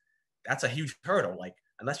honest, that's a huge hurdle. Like,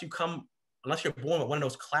 unless you're born with one of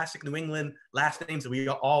those classic New England last names that we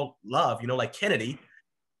all love, like Kennedy,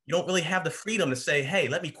 you don't really have the freedom to say, hey,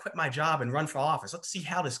 let me quit my job and run for office. Let's see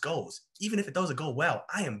how this goes. Even if it doesn't go well,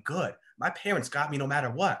 I am good. My parents got me no matter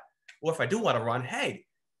what. Or if I do want to run, hey,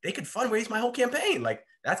 they could fundraise my whole campaign. Like,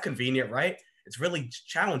 that's convenient, right? It's really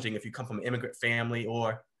challenging if you come from an immigrant family,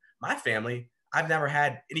 or my family. I've never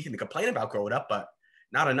had anything to complain about growing up, but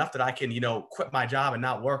not enough that I can, quit my job and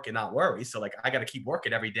not work and not worry. So like, I got to keep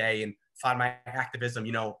working every day and find my activism,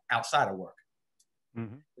 outside of work.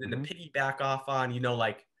 And then to piggyback off on,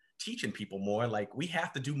 like teaching people more, like we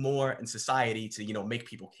have to do more in society to, make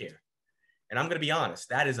people care. And I'm going to be honest,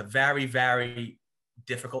 that is a very, very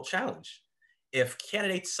difficult challenge. If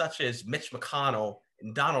candidates such as Mitch McConnell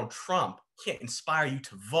and Donald Trump can't inspire you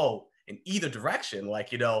to vote in either direction.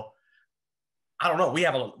 Like, you know, I don't know. We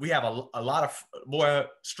have a lot of more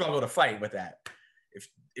struggle to fight with that.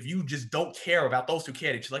 If you just don't care about those two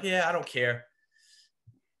candidates, you're like, yeah, I don't care.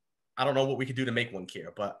 I don't know what we could do to make one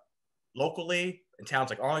care. But locally, in towns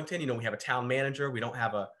like Arlington, you know, we have a town manager. We don't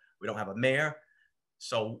have a mayor.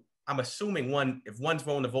 So I'm assuming if one's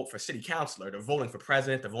voting to vote for city councilor, they're voting for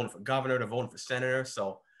president, they're voting for governor, they're voting for senator.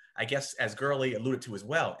 So I guess, as Gurley alluded to as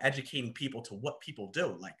well, educating people to what people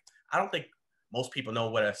do. Like, I don't think most people know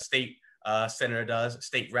what a state senator does, a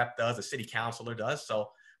state rep does, a city councilor does. So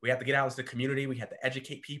we have to get out into the community. We have to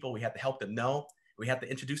educate people. We have to help them know. We have to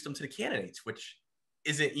introduce them to the candidates, which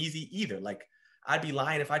isn't easy either. Like, I'd be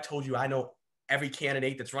lying if I told you I know every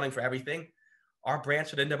candidate that's running for everything. Our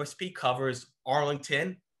branch of the NWSP covers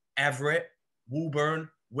Arlington, Everett, Woburn,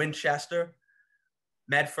 Winchester,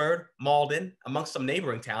 Medford, Malden, amongst some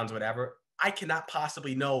neighboring towns or whatever. I cannot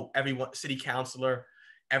possibly know everyone, city councilor,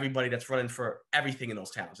 everybody that's running for everything in those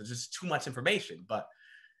towns. It's just too much information. But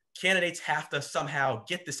candidates have to somehow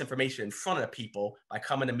get this information in front of people by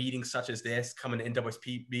coming to meetings such as this, coming to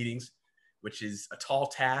NWSP meetings, which is a tall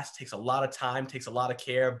task, takes a lot of time, takes a lot of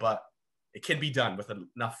care, but it can be done with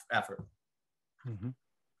enough effort. Mm-hmm.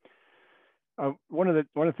 One of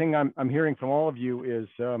the things I'm hearing from all of you is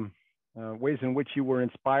ways in which you were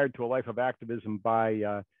inspired to a life of activism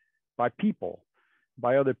by people,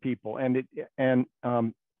 by other people, and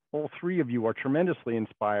all three of you are tremendously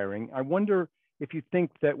inspiring. I wonder if you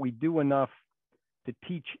think that we do enough to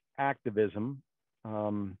teach activism,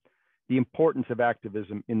 the importance of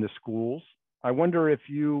activism in the schools. I wonder if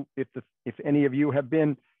any of you have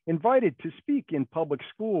been invited to speak in public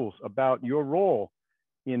schools about your role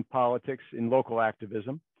in politics, in local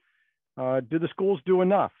activism. Do the schools do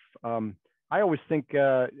enough? I always think,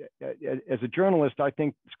 as a journalist, I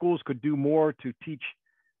think schools could do more to teach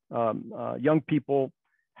young people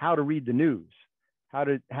how to read the news, how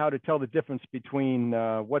to tell the difference between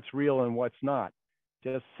what's real and what's not,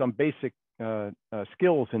 just some basic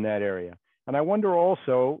skills in that area. And I wonder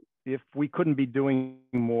also if we couldn't be doing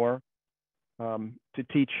more to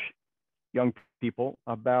teach young people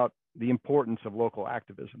about the importance of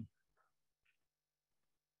activism.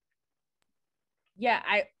 Yeah,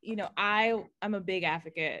 I'm a big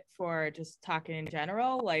advocate for just talking in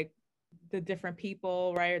general, like the different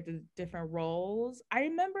people, right, or the different roles. I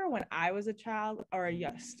remember when I was a child or a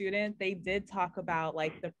young student, they did talk about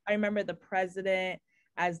I remember the president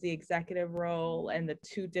as the executive role and the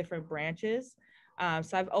two different branches.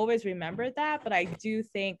 So I've always remembered that, but I do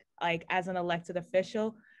think, like, as an elected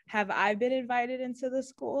official, have I been invited into the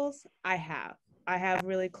schools? I have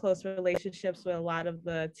really close relationships with a lot of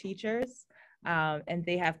the teachers. And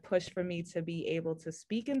they have pushed for me to be able to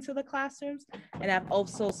speak into the classrooms. And I've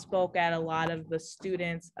also spoke at a lot of the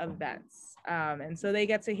students' events. And so they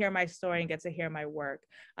get to hear my story and get to hear my work.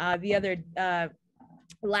 Last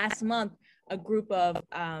month, a group of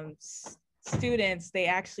students, they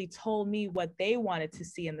actually told me what they wanted to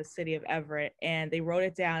see in the city of Everett, and they wrote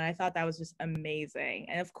it down. I thought that was just amazing.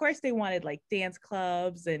 And of course they wanted like dance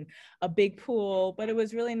clubs and a big pool, but it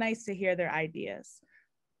was really nice to hear their ideas.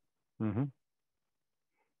 Mm-hmm.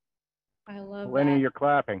 I love Lenny, that. you're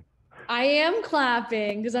clapping. I am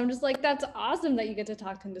clapping because I'm just like, that's awesome that you get to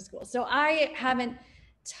talk into school. So I haven't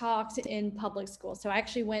talked in public school. So I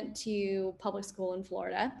actually went to public school in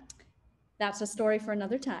Florida. That's a story for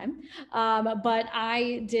another time. But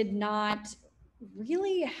I did not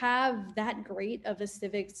really have that great of a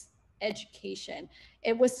civics education.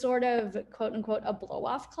 It was sort of, quote unquote, a blow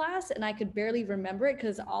off class. And I could barely remember it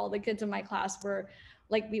because all the kids in my class were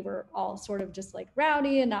like, we were all sort of just like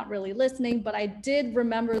rowdy and not really listening. But I did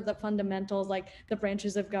remember the fundamentals, like the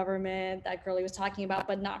branches of government that Gurley was talking about,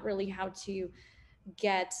 but not really how to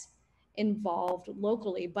get involved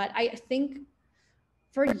locally. But I think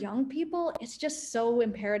for young people, it's just so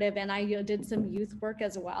imperative. And I did some youth work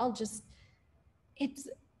as well. Just it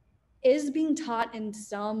is being taught in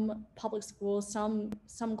some public schools, some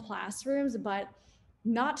classrooms, but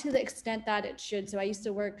not to the extent that it should. So I used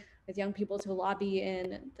to work with young people to lobby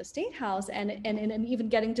in the State House, and even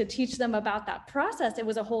getting to teach them about that process, it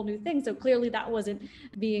was a whole new thing. So clearly that wasn't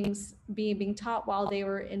being taught while they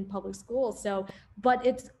were in public school. So, but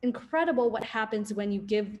it's incredible what happens when you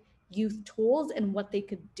give youth tools and what they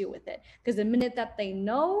could do with it. Because the minute that they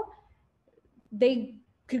know, they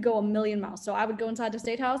could go a million miles. So I would go inside the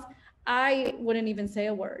State House, I wouldn't even say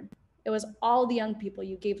a word. It was all the young people.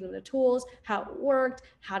 You gave them the tools, how it worked,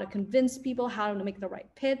 how to convince people, how to make the right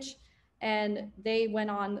pitch, and they went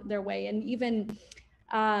on their way. And even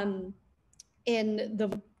in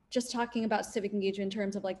the just talking about civic engagement in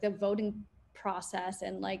terms of like the voting process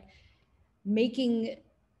and like making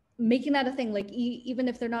that a thing, like even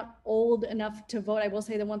if they're not old enough to vote. I will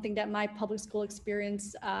say the one thing that my public school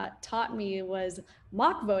experience taught me was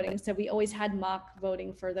mock voting. So we always had mock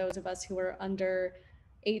voting for those of us who were under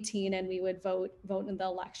 18, and we would vote in the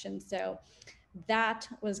election. So that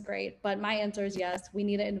was great. But my answer is yes, we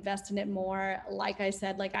need to invest in it more. Like I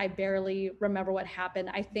said, like I barely remember what happened.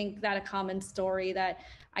 I think that a common story that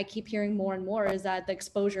I keep hearing more and more is that the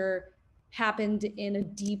exposure happened in a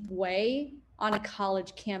deep way on a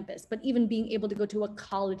college campus. But even being able to go to a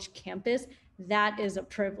college campus, that is a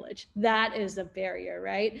privilege. That is a barrier,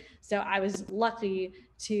 right? So I was lucky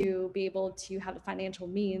to be able to have the financial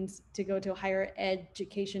means to go to a higher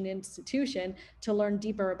education institution to learn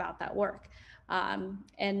deeper about that work.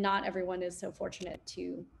 And not everyone is so fortunate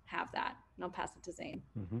to have that. And I'll pass it to Zane.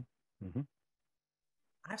 Mm-hmm. Mm-hmm.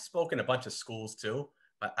 I've spoken to a bunch of schools too,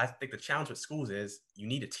 but I think the challenge with schools is you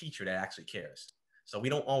need a teacher that actually cares. So we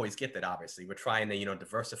don't always get that, obviously. We're trying to,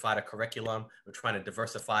 diversify the curriculum. We're trying to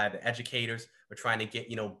diversify the educators. We're trying to get,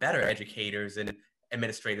 better educators and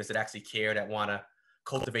administrators that actually care, that want to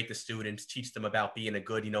cultivate the students, teach them about being a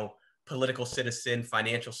good, political citizen,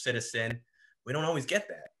 financial citizen. We don't always get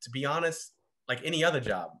that. To be honest, like any other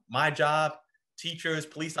job, my job, teachers,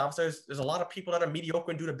 police officers, there's a lot of people that are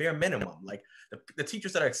mediocre and do the bare minimum. Like the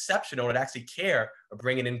teachers that are exceptional, that actually care, are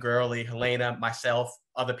bringing in Gurley, Helena, myself,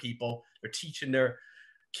 other people. They're teaching their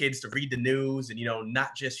kids to read the news and,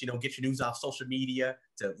 not just, get your news off social media,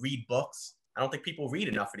 to read books. I don't think people read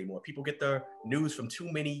enough anymore. People get their news from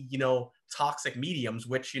too many, toxic mediums,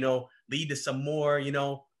 which, lead to some more,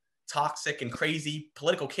 toxic and crazy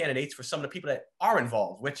political candidates for some of the people that are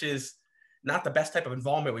involved, which is not the best type of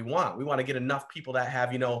involvement we want. We want to get enough people that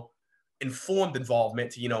have, informed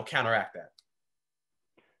involvement to, counteract that.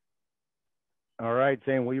 All right,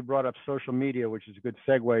 Zane, well, you brought up social media, which is a good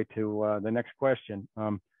segue to the next question.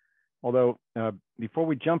 Although before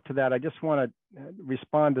we jump to that, I just want to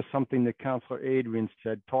respond to something that Councilor Adrian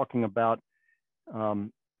said, talking about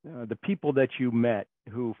the people that you met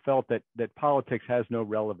who felt that politics has no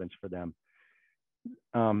relevance for them.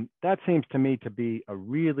 That seems to me to be a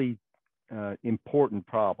really important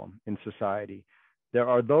problem in society. There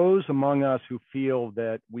are those among us who feel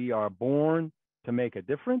that we are born to make a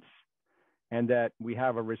difference and that we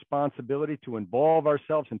have a responsibility to involve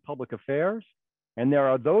ourselves in public affairs. And there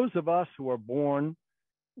are those of us who are born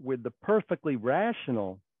with the perfectly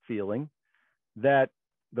rational feeling that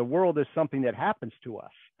the world is something that happens to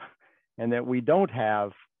us and that we don't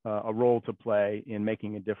have a role to play in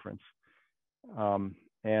making a difference.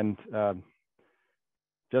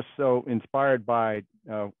 Just so inspired by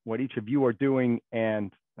what each of you are doing,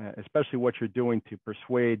 and especially what you're doing to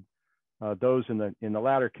persuade those in the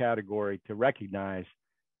latter category to recognize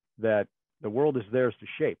that the world is theirs to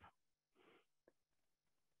shape.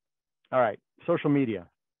 All right, social media,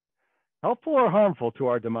 helpful or harmful to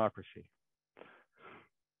our democracy?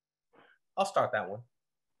 I'll start that one.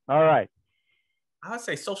 All right. I would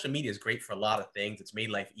say social media is great for a lot of things. It's made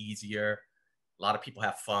life easier. A lot of people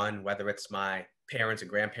have fun, whether it's my parents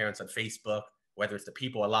and grandparents on Facebook, whether it's the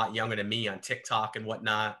people a lot younger than me on TikTok and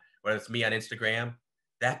whatnot, whether it's me on Instagram.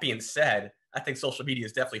 That being said, I think social media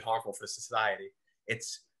is definitely harmful for society.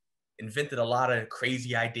 It's invented a lot of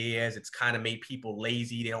crazy ideas. It's kind of made people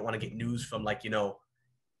lazy. They don't want to get news from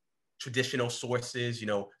traditional sources,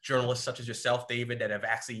 journalists such as yourself, David, that have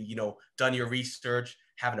actually, done your research,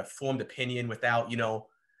 having a formed opinion without,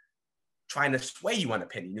 trying to sway you on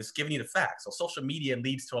opinion, just giving you the facts. So social media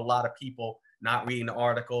leads to a lot of people not reading the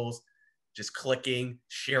articles, just clicking,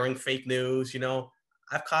 sharing fake news.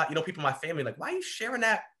 I've caught, people in my family like, why are you sharing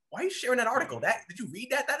that? Why are you sharing that article? Did you read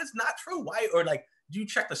that? That is not true. Why? Or like, do you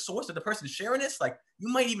check the source of the person sharing this? Like, you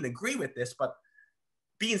might even agree with this, but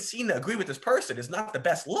being seen to agree with this person is not the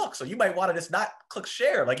best look. So you might want to just not click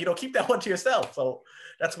share. Like, keep that one to yourself. So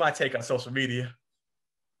that's my take on social media.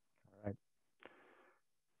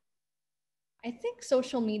 I think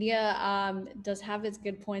social media does have its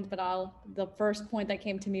good points, but the first point that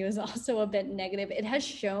came to me was also a bit negative. It has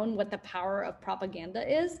shown what the power of propaganda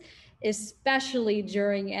is, especially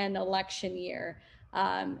during an election year.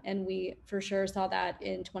 And we for sure saw that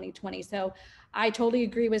in 2020. So I totally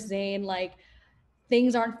agree with Zane, like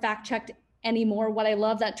things aren't fact-checked anymore. What I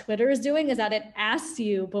love that Twitter is doing is that it asks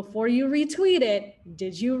you before you retweet it,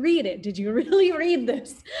 did you read it? Did you really read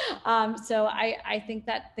this? So I think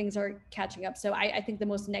that things are catching up. So I think the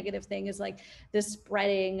most negative thing is like this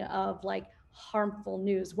spreading of like harmful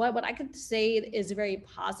news. What I could say is very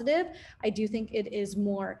positive. I do think it is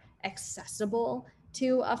more accessible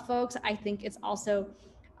to folks. I think it's also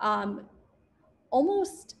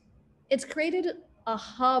it's created a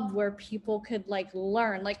hub where people could like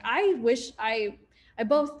learn. Like I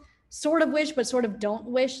both sort of wish, but sort of don't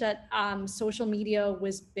wish that social media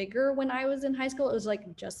was bigger when I was in high school. It was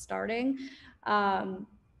like just starting.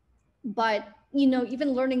 But you know,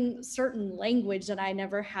 even learning certain language that I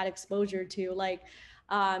never had exposure to, like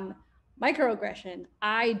microaggression,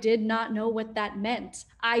 I did not know what that meant.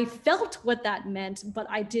 I felt what that meant, but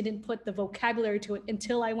I didn't put the vocabulary to it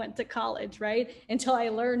until I went to college, right? Until I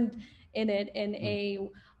learned in it in a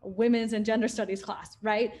women's and gender studies class,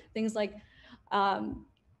 right? Things like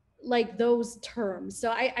those terms.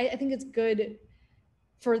 So I think it's good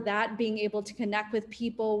for that, being able to connect with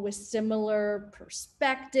people with similar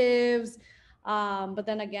perspectives. But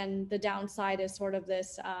then again, the downside is sort of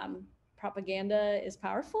this propaganda is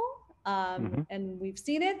powerful, and we've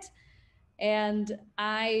seen it. And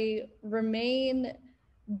I remain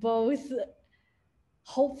both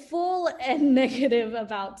hopeful and negative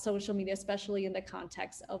about social media, especially in the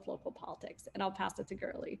context of local politics. And I'll pass it to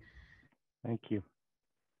Girly. Thank you.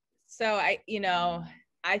 So I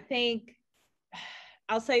think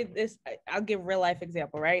I'll say this, I'll give real life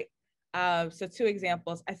example, right? So 2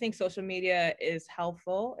 examples. I think social media is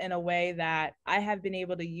helpful in a way that I have been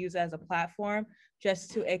able to use as a platform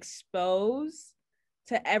just to expose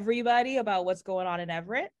to everybody about what's going on in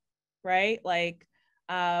Everett, right? Like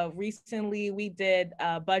recently we did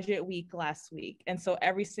budget week last week. And so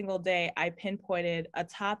every single day I pinpointed a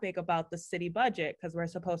topic about the city budget because we're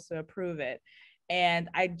supposed to approve it. And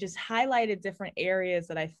I just highlighted different areas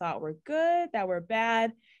that I thought were good, that were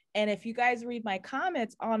bad. And if you guys read my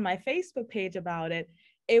comments on my Facebook page about it,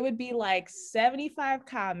 it would be like 75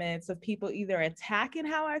 comments of people either attacking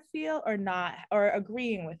how I feel or not, or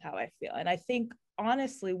agreeing with how I feel. And I think,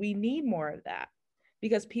 honestly, we need more of that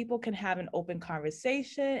because people can have an open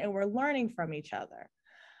conversation and we're learning from each other.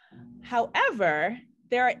 However,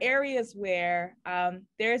 there are areas where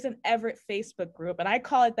there's an Everett Facebook group, and I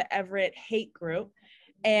call it the Everett hate group.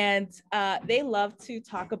 And they love to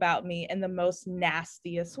talk about me in the most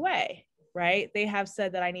nastiest way, right? They have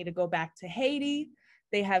said that I need to go back to Haiti.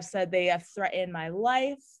 They have said they have threatened my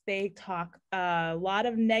life. They talk a lot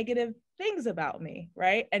of negative things about me,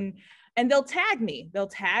 right? And they'll tag me. They'll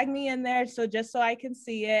tag me in there just so I can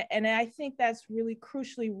see it. And I think that's really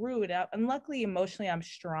crucially rude. And luckily, emotionally, I'm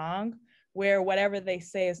strong, where whatever they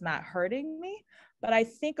say is not hurting me. But I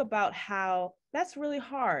think about how that's really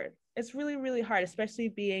hard. It's really, really hard, especially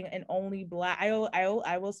being an only Black, I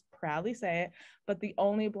will proudly say it, but the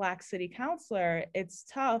only Black city councilor. It's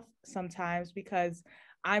tough sometimes because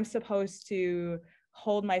I'm supposed to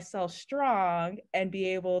hold myself strong and be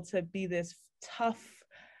able to be this tough,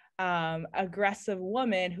 aggressive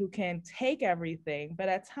woman who can take everything. But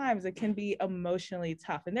at times it can be emotionally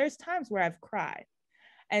tough. And there's times where I've cried.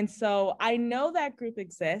 And so I know that group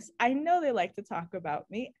exists. I know they like to talk about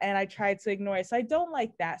me and I try to ignore it. So I don't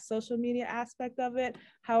like that social media aspect of it.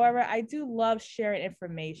 However, I do love sharing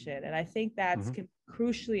information. And I think that's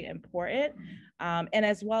crucially important. And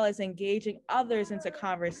as well as engaging others into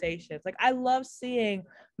conversations. Like I love seeing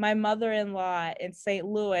my mother-in-law in St.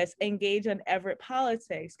 Louis engage in Everett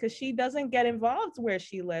politics because she doesn't get involved where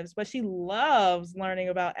she lives, but she loves learning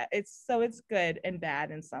about it. So it's good and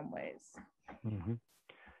bad in some ways.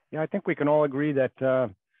 Yeah, I think we can all agree that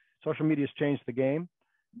social media has changed the game.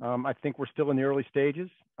 I think we're still in the early stages.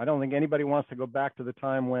 I don't think anybody wants to go back to the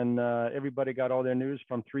time when everybody got all their news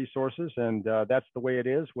from 3 sources and that's the way it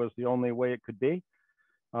is, was the only way it could be.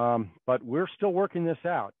 But we're still working this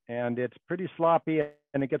out and it's pretty sloppy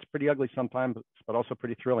and it gets pretty ugly sometimes, but also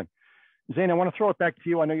pretty thrilling. Zane, I want to throw it back to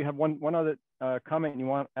you. I know you have one other comment you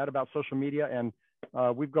want to add about social media, and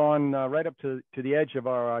we've gone right up to the edge of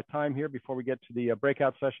our time here before we get to the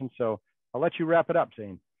breakout session. So I'll let you wrap it up,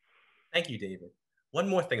 Zane. Thank you, David. One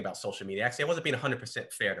more thing about social media. Actually, I wasn't being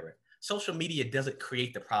 100% fair to it. Social media doesn't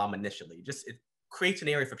create the problem initially. It creates an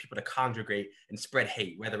area for people to congregate and spread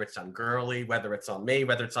hate, whether it's on Girly, whether it's on me,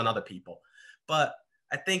 whether it's on other people. But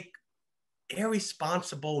I think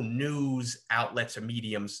irresponsible news outlets or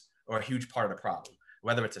mediums are a huge part of the problem.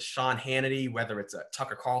 Whether it's a Sean Hannity, whether it's a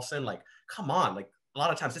Tucker Carlson, like, come on, like a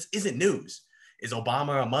lot of times this isn't news. Is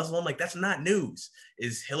Obama a Muslim? Like, that's not news.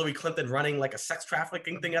 Is Hillary Clinton running like a sex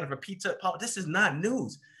trafficking thing out of a pizza? This is not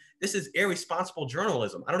news. This is irresponsible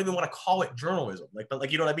journalism. I don't even want to call it journalism.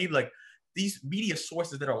 But you know what I mean? Like these media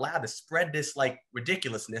sources that are allowed to spread this like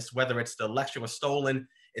ridiculousness, whether it's the election was stolen,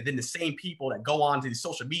 and then the same people that go on to the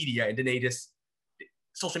social media and then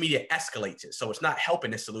social media escalates it. So it's not helping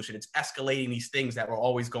this solution. It's escalating these things that were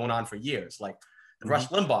always going on for years. Like the Rush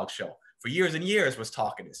Limbaugh show for years and years was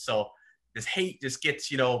talking this. So this hate just gets,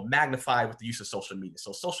 magnified with the use of social media.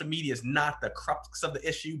 So social media is not the crux of the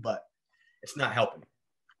issue, but It's not helping.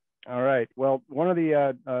 All right. Well, one of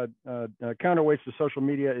the counterweights to social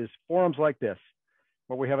media is forums like this,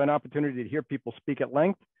 where we have an opportunity to hear people speak at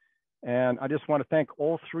length. And I just want to thank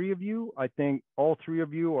all three of you. I think all three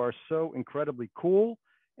of you are so incredibly cool,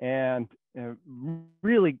 and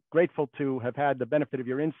really grateful to have had the benefit of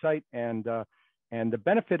your insight and the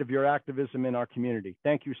benefit of your activism in our community.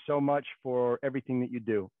 Thank you so much for everything that you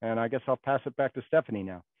do. And I guess I'll pass it back to Stephanie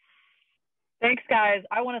now. Thanks, guys.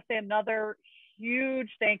 I want to say another huge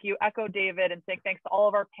thank you, echo David, and say thanks to all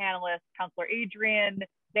of our panelists, Counselor Adrian,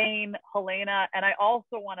 Zane, Helena, and I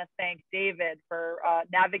also want to thank David for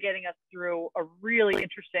navigating us through a really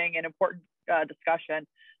interesting and important discussion.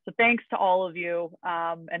 So thanks to all of you,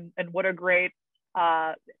 and what a great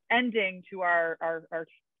ending to our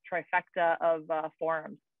trifecta of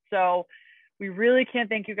forums. So we really can't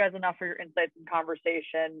thank you guys enough for your insights and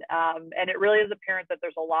conversation. And it really is apparent that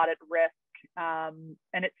there's a lot at risk and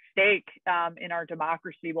at stake in our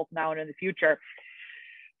democracy, both now and in the future.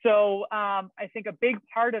 So I think a big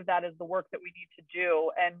part of that is the work that we need to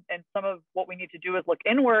do. And some of what we need to do is look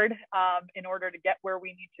inward in order to get where we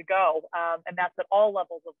need to go. And that's at all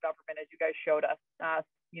levels of government, as you guys showed us,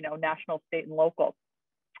 national, state, and local.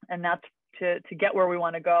 And that's to get where we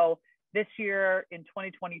want to go this year, in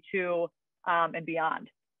 2022, and beyond.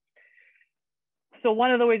 So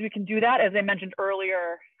one of the ways we can do that, as I mentioned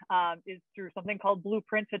earlier, is through something called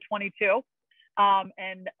Blueprint to 22.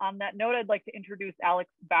 And on that note, I'd like to introduce Alex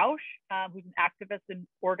Bausch, who's an activist and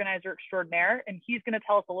organizer extraordinaire, and he's going to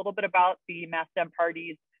tell us a little bit about the Mass Dem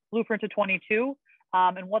Party's Blueprint to 22,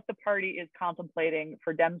 and what the party is contemplating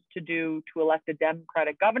for Dems to do to elect a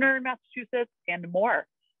Democratic governor in Massachusetts and more.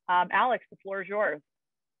 Alex, the floor is yours.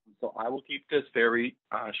 So I will keep this very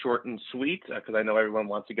short and sweet because I know everyone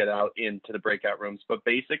wants to get out into the breakout rooms. But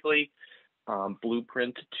basically,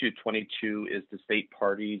 Blueprint to 22 is the state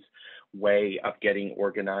party's way of getting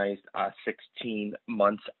organized 16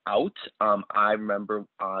 months out. I remember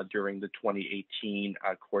during the 2018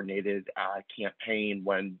 coordinated campaign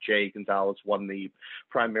when Jay Gonzalez won the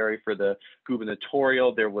primary for the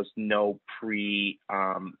gubernatorial, there was no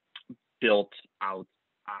built out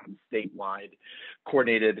statewide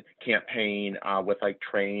coordinated campaign with like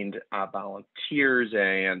trained volunteers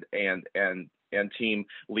and team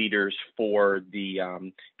leaders for the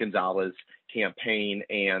Gonzalez campaign.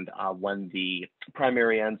 And when the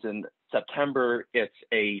primary ends in September, it's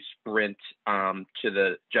a sprint to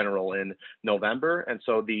the general in November. And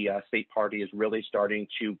so the state party is really starting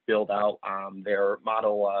to build out their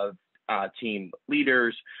model of team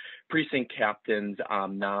leaders, precinct captains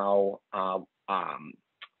now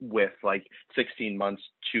with like 16 months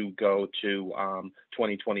to go to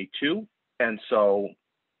 2022. And so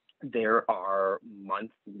there are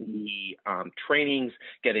monthly trainings,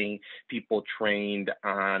 getting people trained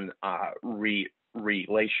on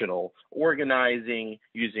relational organizing,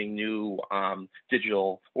 using new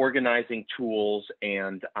digital organizing tools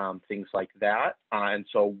and things like that. And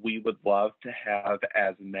so we would love to have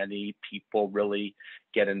as many people really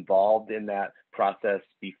get involved in that process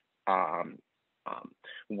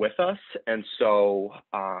with us. And so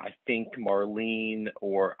I think Marlene,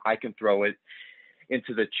 or I can throw it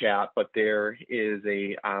into the chat, but there is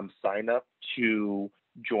a sign up to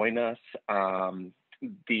join us.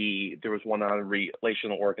 There was one on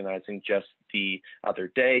relational organizing just the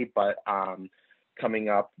other day, but coming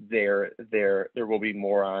up there will be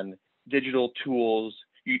more on digital tools,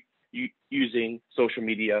 using social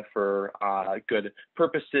media for good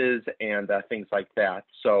purposes and things like that.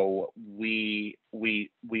 So we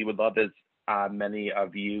would love as many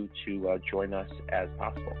of you to join us as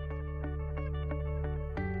possible.